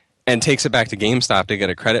and takes it back to GameStop to get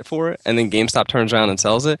a credit for it, and then GameStop turns around and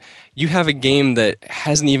sells it, you have a game that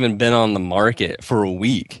hasn't even been on the market for a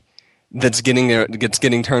week that's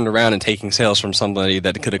getting turned around and taking sales from somebody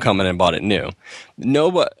that could have come in and bought it new.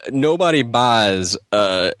 Nobody buys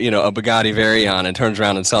a Bugatti Veyron and turns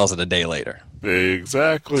around and sells it a day later.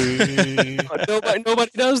 Exactly.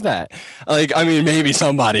 Nobody does that. Like, I mean, maybe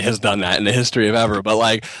somebody has done that in the history of ever, but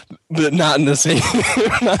not in the same,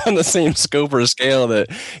 not on the same scope or scale that,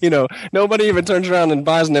 nobody even turns around and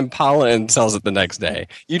buys an Impala and sells it the next day.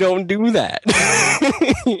 You don't do that.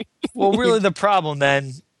 Well, really the problem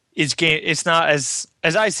then is it's not as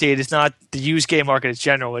I see it, it's not the used game market in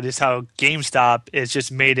general. It is how GameStop has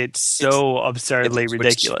just made it so absurdly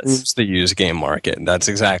ridiculous. It's the used game market. That's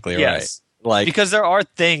exactly right. Because there are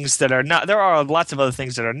things that are not. There are lots of other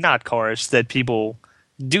things that are not cars that people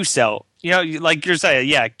do sell. Like you're saying,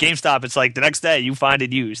 GameStop. It's like the next day you find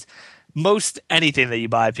it used. Most anything that you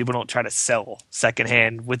buy, people don't try to sell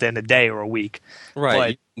secondhand within a day or a week.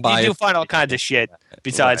 Right. But you do find all kinds of shit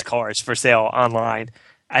besides cars for sale online.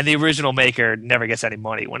 And the original maker never gets any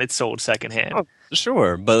money when it's sold secondhand. Oh,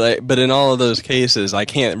 sure, but in all of those cases, I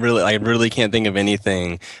really can't think of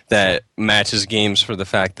anything that matches games for the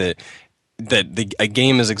fact that a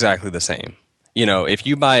game is exactly the same. If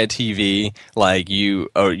you buy a TV,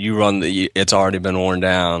 it's already been worn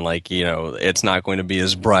down. It's not going to be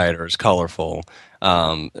as bright or as colorful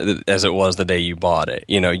as it was the day you bought it.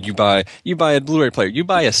 You buy a Blu-ray player, you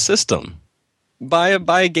buy a system, buy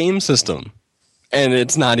a game system. And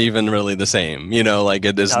it's not even really the same, it is. No,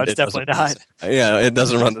 it's definitely not. Yeah, it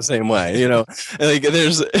doesn't run the same way,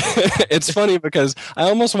 It's funny because I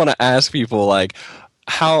almost want to ask people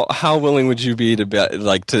how willing would you be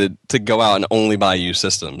to to go out and only buy used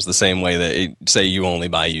systems the same way that say you only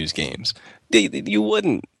buy used games? You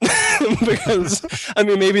wouldn't. Because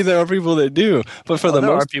maybe there are people that do, but for the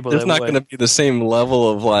most part, there's not going to be the same level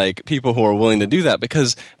of people who are willing to do that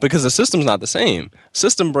because the system's not the same.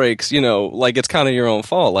 System breaks, it's kind of your own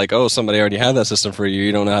fault. Somebody already had that system for you.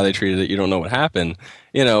 You don't know how they treated it. You don't know what happened.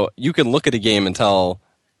 You can look at a game and tell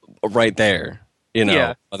right there.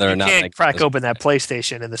 Whether or not you can't crack open that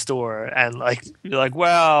PlayStation in the store and you're like,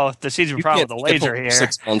 well, there seems to be a problem with the laser here.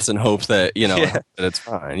 6 months in hopes that that it's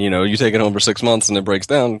fine. You take it home for 6 months and it breaks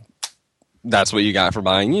down. That's what you got for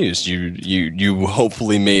buying used. You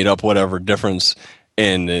hopefully made up whatever difference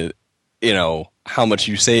in how much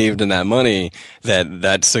you saved in that money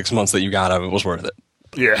that 6 months that you got of it was worth it.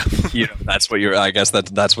 Yeah, that's what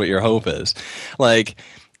that's what your hope is.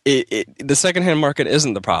 The secondhand market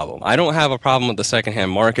isn't the problem. I don't have a problem with the secondhand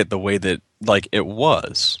market the way that it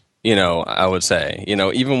was. I would say,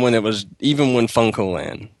 even when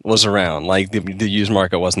FuncoLand was around, the used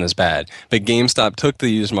market wasn't as bad. But GameStop took the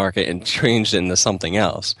used market and changed it into something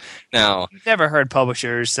else. Now, you've never heard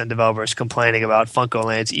publishers and developers complaining about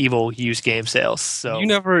FuncoLand's evil used game sales. So you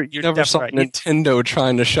never saw Nintendo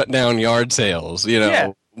trying to shut down yard sales.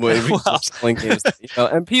 Yeah.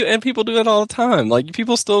 And people do it all the time.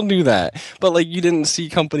 People still do that, but you didn't see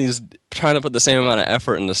companies trying to put the same amount of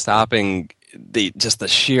effort into stopping the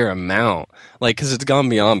sheer amount, because it's gone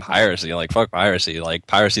beyond piracy. Fuck piracy.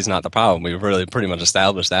 Piracy's not the problem. We've really pretty much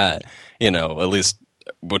established that. At least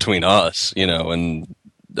between us, and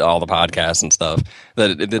all the podcasts and stuff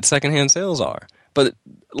that secondhand sales are. But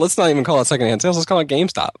let's not even call it secondhand sales. Let's call it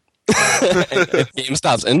GameStop.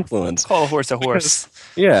 GameStop's influence. Call a horse a horse.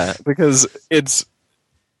 Because it's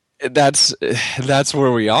that's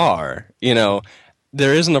where we are.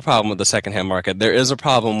 There isn't a problem with the secondhand market. There is a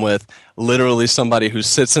problem with literally somebody who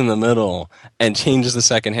sits in the middle and changes the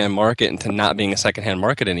secondhand market into not being a secondhand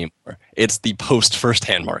market anymore. It's the post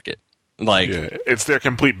firsthand market. It's their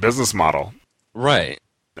complete business model. Right.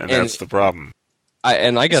 And that's the problem.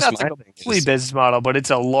 I guess it's not a complete business model, but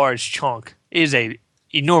it's a large chunk. It is a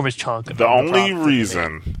enormous chunk. The only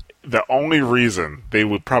reason they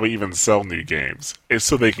would probably even sell new games is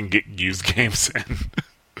so they can get used games in.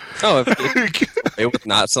 Oh, if with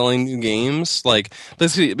not selling new games, but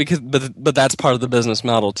that's part of the business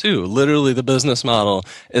model too. Literally, the business model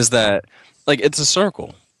is that it's a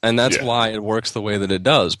circle. And that's why it works the way that it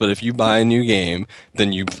does. But if you buy a new game,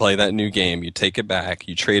 then you play that new game, you take it back,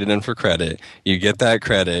 you trade it in for credit, you get that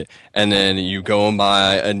credit, and then you go and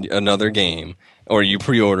buy another game, or you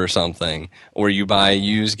pre-order something, or you buy a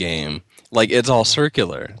used game. It's all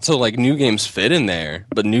circular. So, new games fit in there,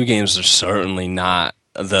 but new games are certainly not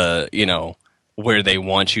where they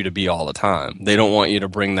want you to be all the time. They don't want you to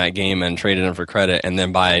bring that game and trade it in for credit and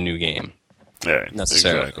then buy a new game. Yeah,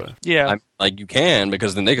 necessarily. Exactly. Yeah, you can,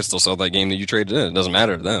 because then they can still sell that game that you traded in. It doesn't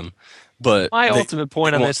matter to them. But my ultimate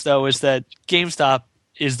point on this, though, is that GameStop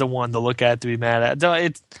is the one to look at to be mad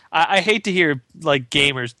at. I hate to hear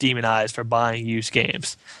gamers demonized for buying used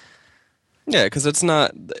games. Yeah, because it's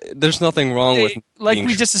not. There's nothing wrong with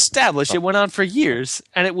we just established. It went on for years,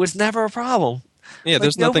 and it was never a problem. Yeah,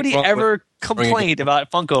 there's nothing nobody wrong ever complained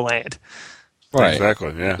about Funko Land. Right.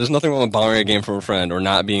 Exactly, yeah. There's nothing wrong with borrowing a game from a friend or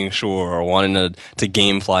not being sure or wanting to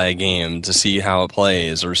gamefly a game to see how it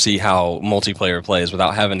plays or see how multiplayer plays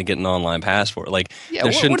without having to get an online pass for it. What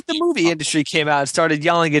if the movie industry came out and started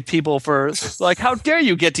yelling at people for, how dare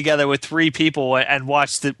you get together with 3 people and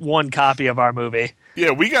watch the one copy of our movie?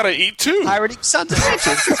 Yeah, we gotta eat too. Pirating sons of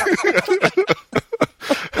bitches.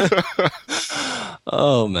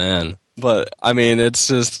 Oh, man. But, I mean, it's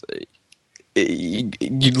just...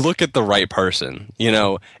 You look at the right person.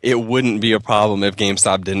 It wouldn't be a problem if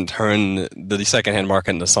GameStop didn't turn the secondhand market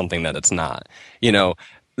into something that it's not.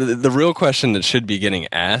 The real question that should be getting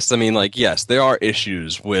asked, yes, there are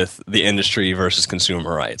issues with the industry versus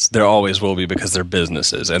consumer rights. There always will be, because they're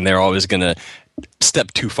businesses and they're always going to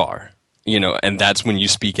step too far. And that's when you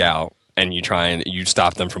speak out and you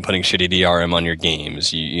stop them from putting shitty DRM on your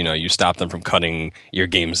games. You stop them from cutting your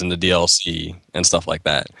games into DLC and stuff like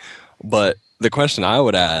that. But the question I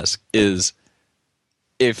would ask is,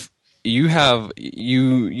 if you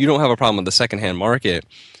don't have a problem with the secondhand market,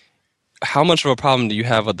 how much of a problem do you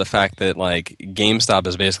have with the fact that GameStop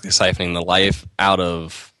is basically siphoning the life out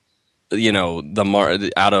of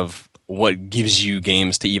out of what gives you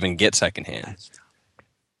games to even get secondhand?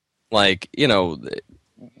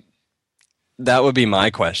 That would be my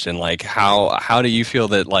question. How do you feel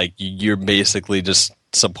that you're basically just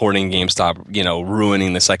supporting GameStop,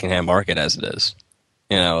 ruining the secondhand market as it is?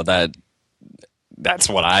 That's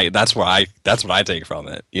what I take from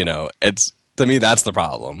it. It's, to me, that's the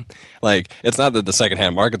problem. It's not that the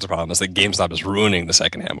secondhand market's a problem, it's that GameStop is ruining the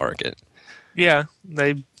secondhand market. Yeah,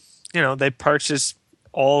 they purchased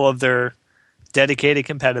all of their dedicated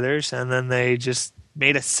competitors, and then they just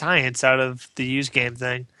made a science out of the used game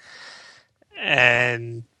thing.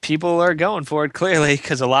 And people are going for it, clearly,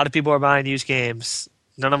 because a lot of people are buying used games.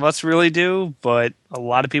 None of us really do, but a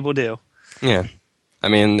lot of people do. Yeah.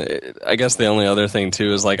 I guess the only other thing,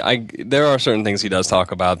 too, is, there are certain things he does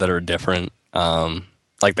talk about that are different.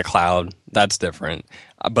 Like the cloud, that's different.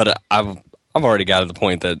 But I've already got to the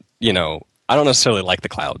point that, I don't necessarily like the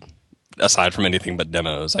cloud, aside from anything but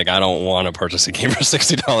demos. I don't want to purchase a game for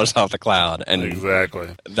 $60 off the cloud. And exactly.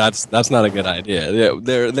 That's not a good idea.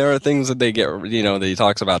 There are things that they get, that he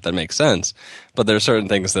talks about that make sense, but there are certain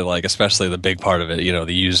things that, especially the big part of it,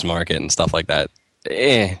 the used market and stuff like that,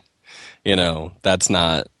 that's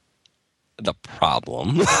not the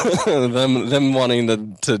problem. them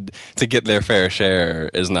wanting to get their fair share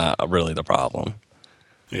is not really the problem.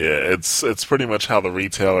 Yeah, it's pretty much how the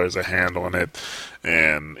retailers are handling it.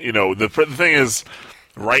 And, the thing is,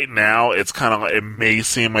 right now, it's kind of, it may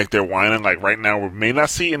seem like they're whining. Right now, we may not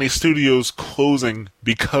see any studios closing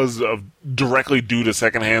because of directly due to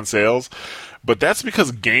secondhand sales. But that's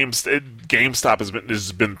because GameStop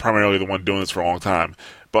has been primarily the one doing this for a long time.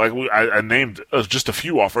 But I named just a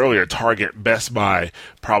few off earlier: Target, Best Buy,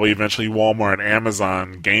 probably eventually Walmart,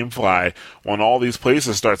 Amazon, GameFly. When all these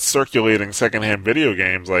places start circulating secondhand video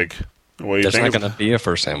games, what do you think? There's not going to be a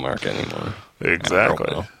first-hand market anymore.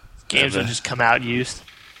 Exactly. Games will just come out used.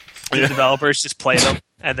 The developers just play them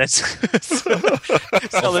and then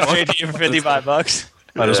sell them to you for $55.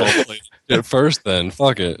 Might as well play it first then.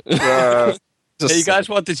 Fuck it. Hey, you guys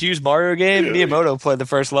want this used Mario game? Miyamoto played the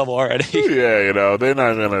first level already. Yeah,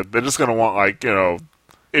 they're just gonna want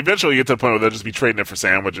eventually get to the point where they'll just be trading it for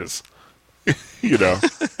sandwiches.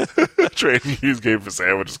 Trading used game for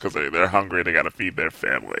sandwiches because they're hungry and they gotta feed their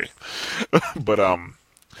family. But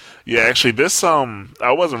yeah, actually this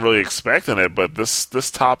I wasn't really expecting it, but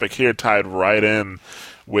this topic here tied right in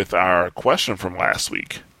with our question from last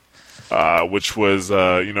week, which was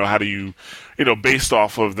how do you based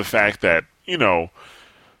off of the fact that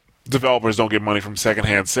developers don't get money from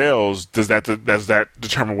secondhand sales, does that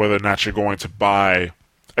determine whether or not you're going to buy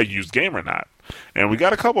a used game or not? And we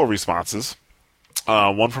got a couple of responses.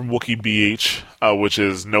 One from Wookie BH, which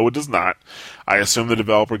is no, it does not. I assume the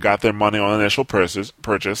developer got their money on initial purchase.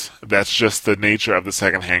 That's just the nature of the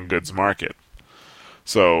secondhand goods market.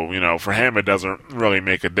 So, for him, it doesn't really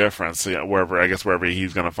make a difference. Wherever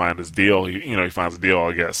he's going to find his deal, he finds a deal.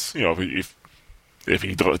 I guess, if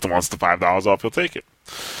he wants the $5 off, he'll take it.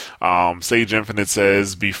 Sage Infinite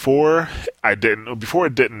says before it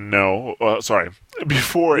didn't know.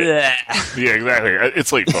 Yeah, exactly.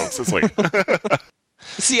 It's late, folks. It's late.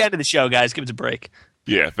 It's the end of the show, guys. Give us a break.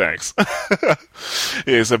 Yeah, thanks.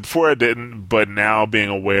 Yeah, so before I didn't, but now being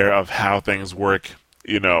aware of how things work,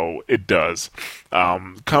 it does.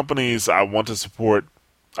 Companies I want to support,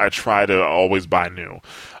 I try to always buy new.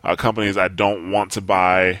 Companies I don't want to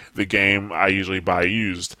buy the game, I usually buy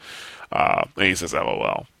used. And he says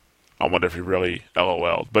LOL. I wonder if he really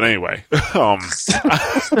LOL'd. But anyway, I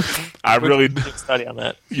really study on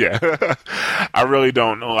that. Yeah, I really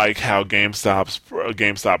don't like how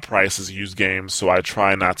GameStop prices used games, so I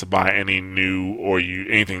try not to buy anything new or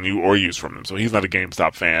used from them. So he's not a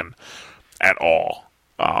GameStop fan at all.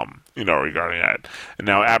 Regarding that. And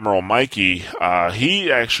now Admiral Mikey,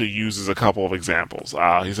 he actually uses a couple of examples.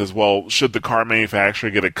 He says, well, should the car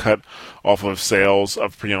manufacturer get a cut off of sales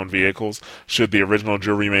of pre-owned vehicles? Should the original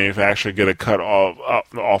jewelry manufacturer get a cut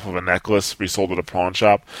off of a necklace resold at a pawn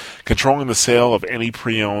shop? Controlling the sale of any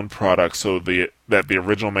pre-owned product so that the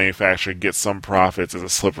original manufacturer gets some profits is a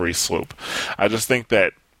slippery slope. I just think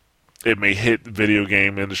that it may hit the video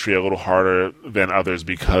game industry a little harder than others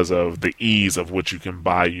because of the ease of which you can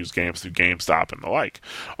buy used games through GameStop and the like.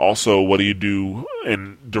 Also, what do you do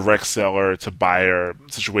in direct seller to buyer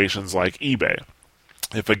situations like eBay?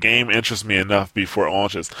 If a game interests me enough before it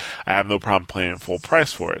launches, I have no problem paying full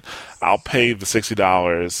price for it. I'll pay the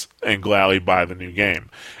 $60 and gladly buy the new game.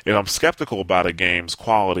 If I'm skeptical about a game's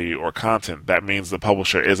quality or content, that means the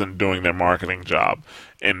publisher isn't doing their marketing job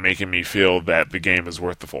and making me feel that the game is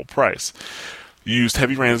worth the full price. Used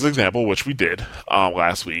Heavy Rain as an example, which we did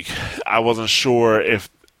last week. I wasn't sure if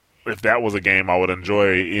that was a game I would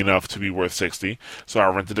enjoy enough to be worth $60, so I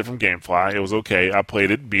rented it from GameFly. It was okay. I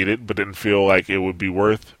played it, beat it, but didn't feel like it would be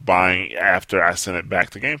worth buying after I sent it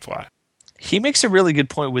back to GameFly. He makes a really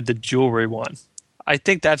good point with the jewelry one. I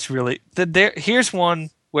think that's really... Here's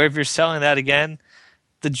one where if you're selling that again,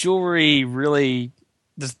 the jewelry really...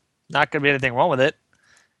 There's not going to be anything wrong with it.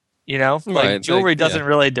 Right, jewelry doesn't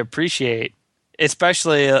really depreciate.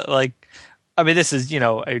 Especially, this is,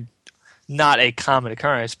 not a common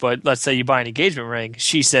occurrence, but let's say you buy an engagement ring,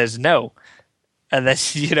 she says no, and then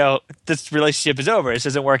this relationship is over, this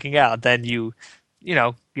isn't working out, then you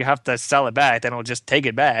have to sell it back, then I'll just take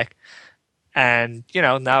it back, and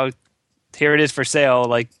now here it is for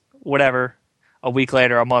sale, whatever, a week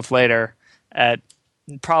later, a month later, at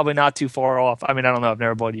probably not too far off. I don't know, I've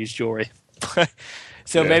never bought used jewelry.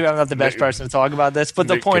 So maybe I'm not the best person to talk about this, but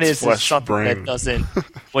the point is something that doesn't...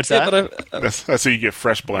 What's that? That's how you get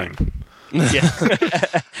fresh bling. Yeah.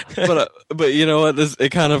 but you know what? It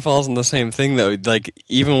kind of falls in the same thing, though. Like,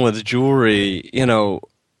 even with jewelry,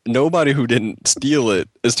 nobody who didn't steal it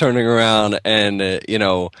is turning around and,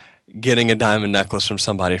 getting a diamond necklace from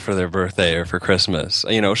somebody for their birthday or for Christmas.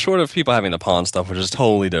 Short of people having to pawn stuff, which is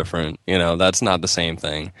totally different. That's not the same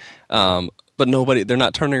thing. But they're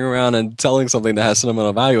not turning around and selling something that has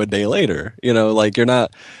sentimental value a day later. You're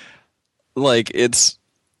not,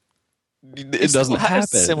 it doesn't happen.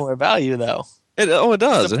 Similar value, though. It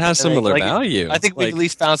does. It has similar value. I think we've at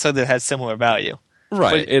least found something that has similar value.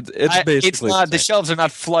 Right. It's basically it's not. The shelves are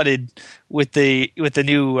not flooded with the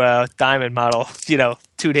new diamond model.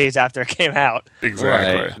 2 days after it came out.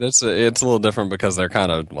 Exactly. Right. It's a little different because they're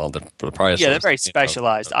kind of the price. Yeah, they're very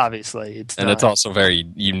specialized. Obviously, it's also very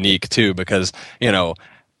unique too because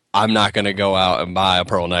I'm not going to go out and buy a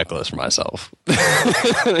pearl necklace for myself.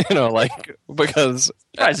 Because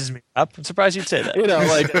surprises me. I'm surprised you'd say that.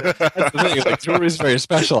 That's the thing. Jewelry is very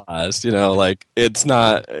specialized. It's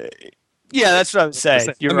not. Yeah, that's what I was saying.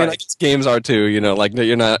 You're right. I guess games are too. Like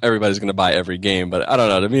you're not everybody's going to buy every game, but I don't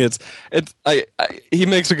know. To me, he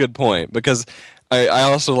makes a good point because I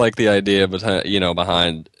also like the idea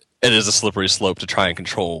behind it is a slippery slope to try and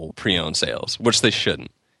control pre-owned sales, which they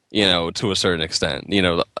shouldn't. To a certain extent.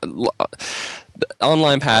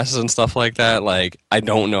 Online passes and stuff like that. Like I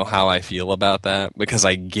don't know how I feel about that because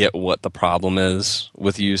I get what the problem is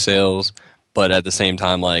with used sales, but at the same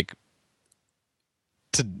time, like.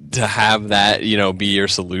 To have that, be your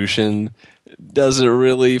solution doesn't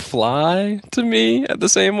really fly to me at the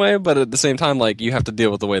same way, but at the same time, like, you have to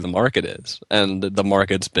deal with the way the market is, and the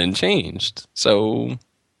market's been changed. So,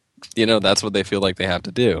 that's what they feel like they have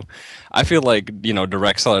to do. I feel like,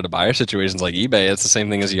 direct seller to buyer situations like eBay, it's the same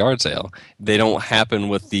thing as a yard sale. They don't happen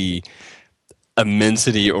with the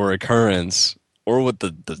immensity or occurrence or with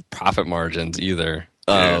the profit margins either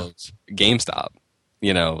of GameStop.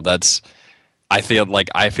 I feel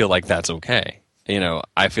like that's okay.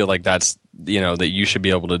 I feel like that's that you should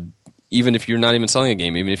be able to, even if you're not even selling a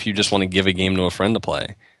game, even if you just want to give a game to a friend to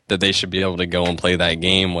play, that they should be able to go and play that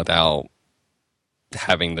game without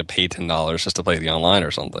having to pay $10 just to play the online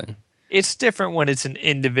or something. It's different when it's an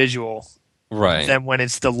individual, right? Than when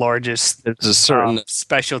it's the largest There's a certain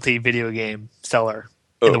specialty video game seller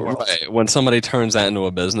in the world. Right. When somebody turns that into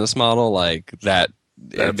a business model, like that,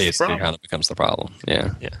 it basically kind of becomes the problem.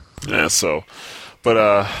 Yeah. Yeah, so,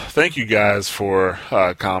 but thank you guys for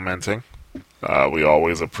commenting. We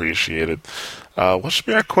always appreciate it. What should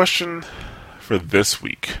be our question for this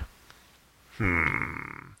week?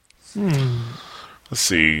 Let's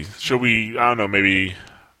see. Should we, I don't know, maybe...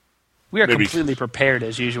 We are completely prepared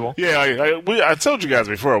as usual. Yeah, I told you guys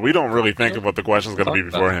before, we don't really think of what the question's going to be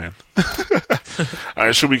beforehand.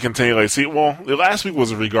 Should we continue? The last week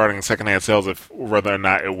was regarding secondhand sales, whether or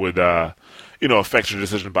not it would... affect your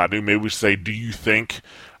decision by maybe we should say, do you think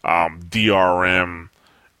DRM,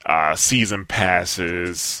 season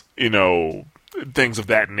passes, things of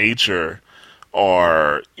that nature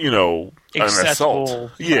are, an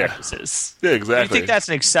assault? Practices. Yeah, exactly. Do you think that's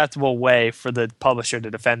an acceptable way for the publisher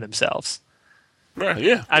to defend themselves? Right,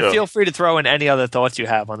 yeah. And feel free to throw in any other thoughts you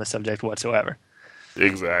have on the subject whatsoever.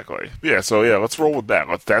 Exactly. Yeah, so let's roll with that.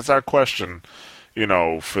 That's our question.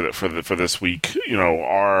 For this week,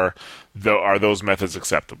 are those methods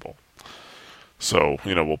acceptable? So,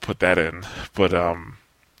 we'll put that in. But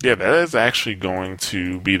that is actually going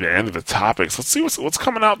to be the end of the topics. Let's see what's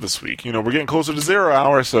coming out this week. We're getting closer to 0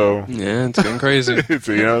 hour, so yeah, it's getting crazy. It's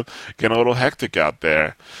getting a little hectic out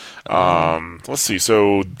there. Let's see.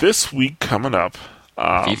 So this week coming up,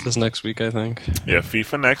 FIFA's next week, I think. Yeah,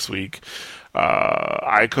 FIFA next week.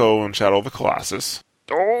 Ico and Shadow of the Colossus.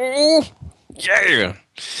 Oh. Yeah,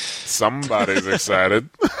 somebody's excited.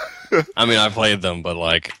 I mean, I played them, but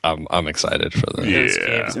I'm excited for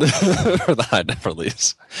the for the high def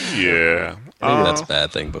release. Yeah, maybe that's a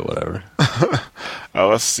bad thing, but whatever.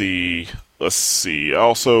 Let's see.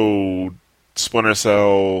 Also, Splinter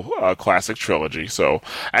Cell Classic Trilogy. So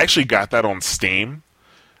I actually got that on Steam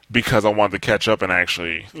because I wanted to catch up and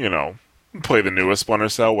actually, play the newest Splinter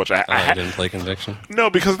Cell, which I didn't play Conviction. No,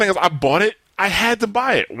 because the thing is, I bought it. I had to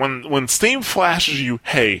buy it. When Steam flashes you,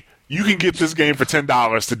 hey, you can get this game for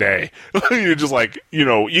 $10 today. You're just like,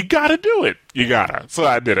 you gotta do it. You gotta. So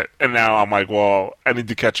I did it. And now I'm like, well, I need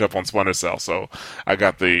to catch up on Splinter Cell. So I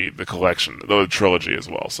got the collection, the trilogy as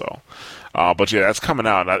well. So, but yeah, that's coming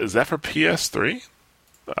out. Now, is that for PS3?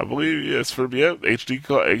 I believe it's for HD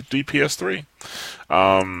PS3.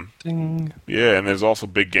 Yeah, and there's also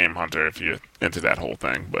Big Game Hunter if you're into that whole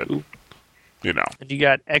thing. But and you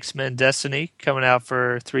got X-Men Destiny coming out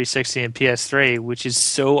for 360 and PS3, which is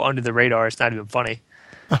so under the radar, it's not even funny.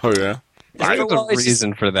 Oh, yeah? There's a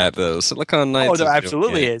reason for that, though. Silicon Knights. Oh, there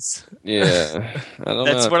absolutely is. Yeah.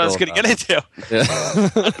 That's what I was going to get into. Yeah.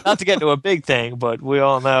 Not to get into a big thing, but we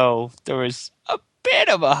all know there was a bit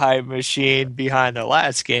of a hype machine behind the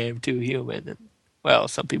last game, Too Human. And, well,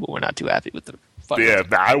 some people were not too happy with the fun. Yeah,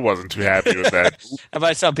 I wasn't too happy with that. And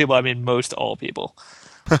by some people, I mean most all people.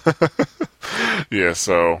 Yeah,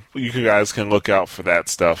 so you guys can look out for that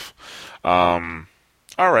stuff. All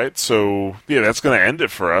right, so that's going to end it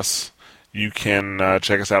for us. You can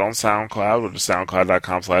check us out on SoundCloud, which is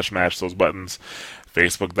soundcloud.com/mashthosebuttons,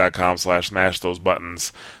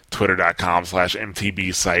 facebook.com/mashthosebuttons,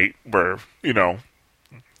 twitter.com/mtbsite. We're,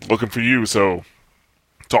 looking for you, so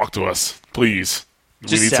talk to us, please.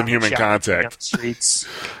 We need some human contact. Streets.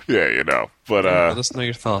 Yeah, but let us know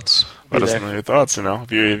your thoughts. Let us know your thoughts.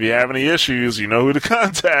 If you have any issues, you know who to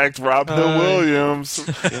contact. Rob Hill Williams,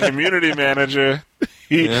 community manager.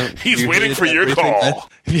 He's waiting for your call.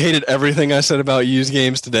 If you hated everything I said about used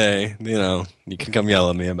games today, you can come yell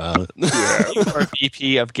at me about it. Yeah. You are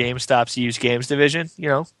VP of GameStop's used games division.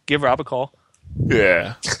 Give Rob a call.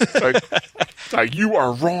 Yeah. Like, you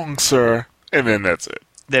are wrong, sir. And then that's it.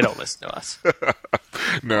 They don't listen to us.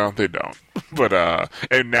 No, they don't. But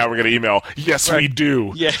and now we're gonna email. Yes, we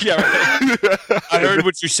do. Yeah. Right. I heard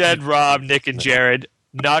what you said, Rob, Nick, and Jared.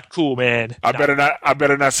 Not cool, man. I better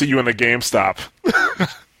not see you in the GameStop.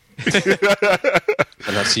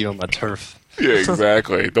 And I'll see you on my turf. Yeah,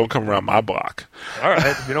 exactly. Don't come around my block. All right.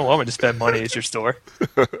 If you don't want me to spend money, it's your store.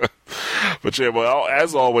 But yeah, well,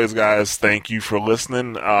 as always, guys, thank you for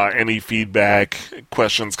listening. Any feedback,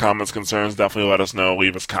 questions, comments, concerns, definitely let us know.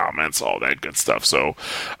 Leave us comments, all that good stuff. So,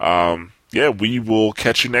 yeah, we will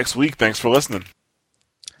catch you next week. Thanks for listening.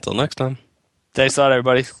 Until next time. Thanks a lot,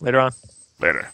 everybody. Later on. Later.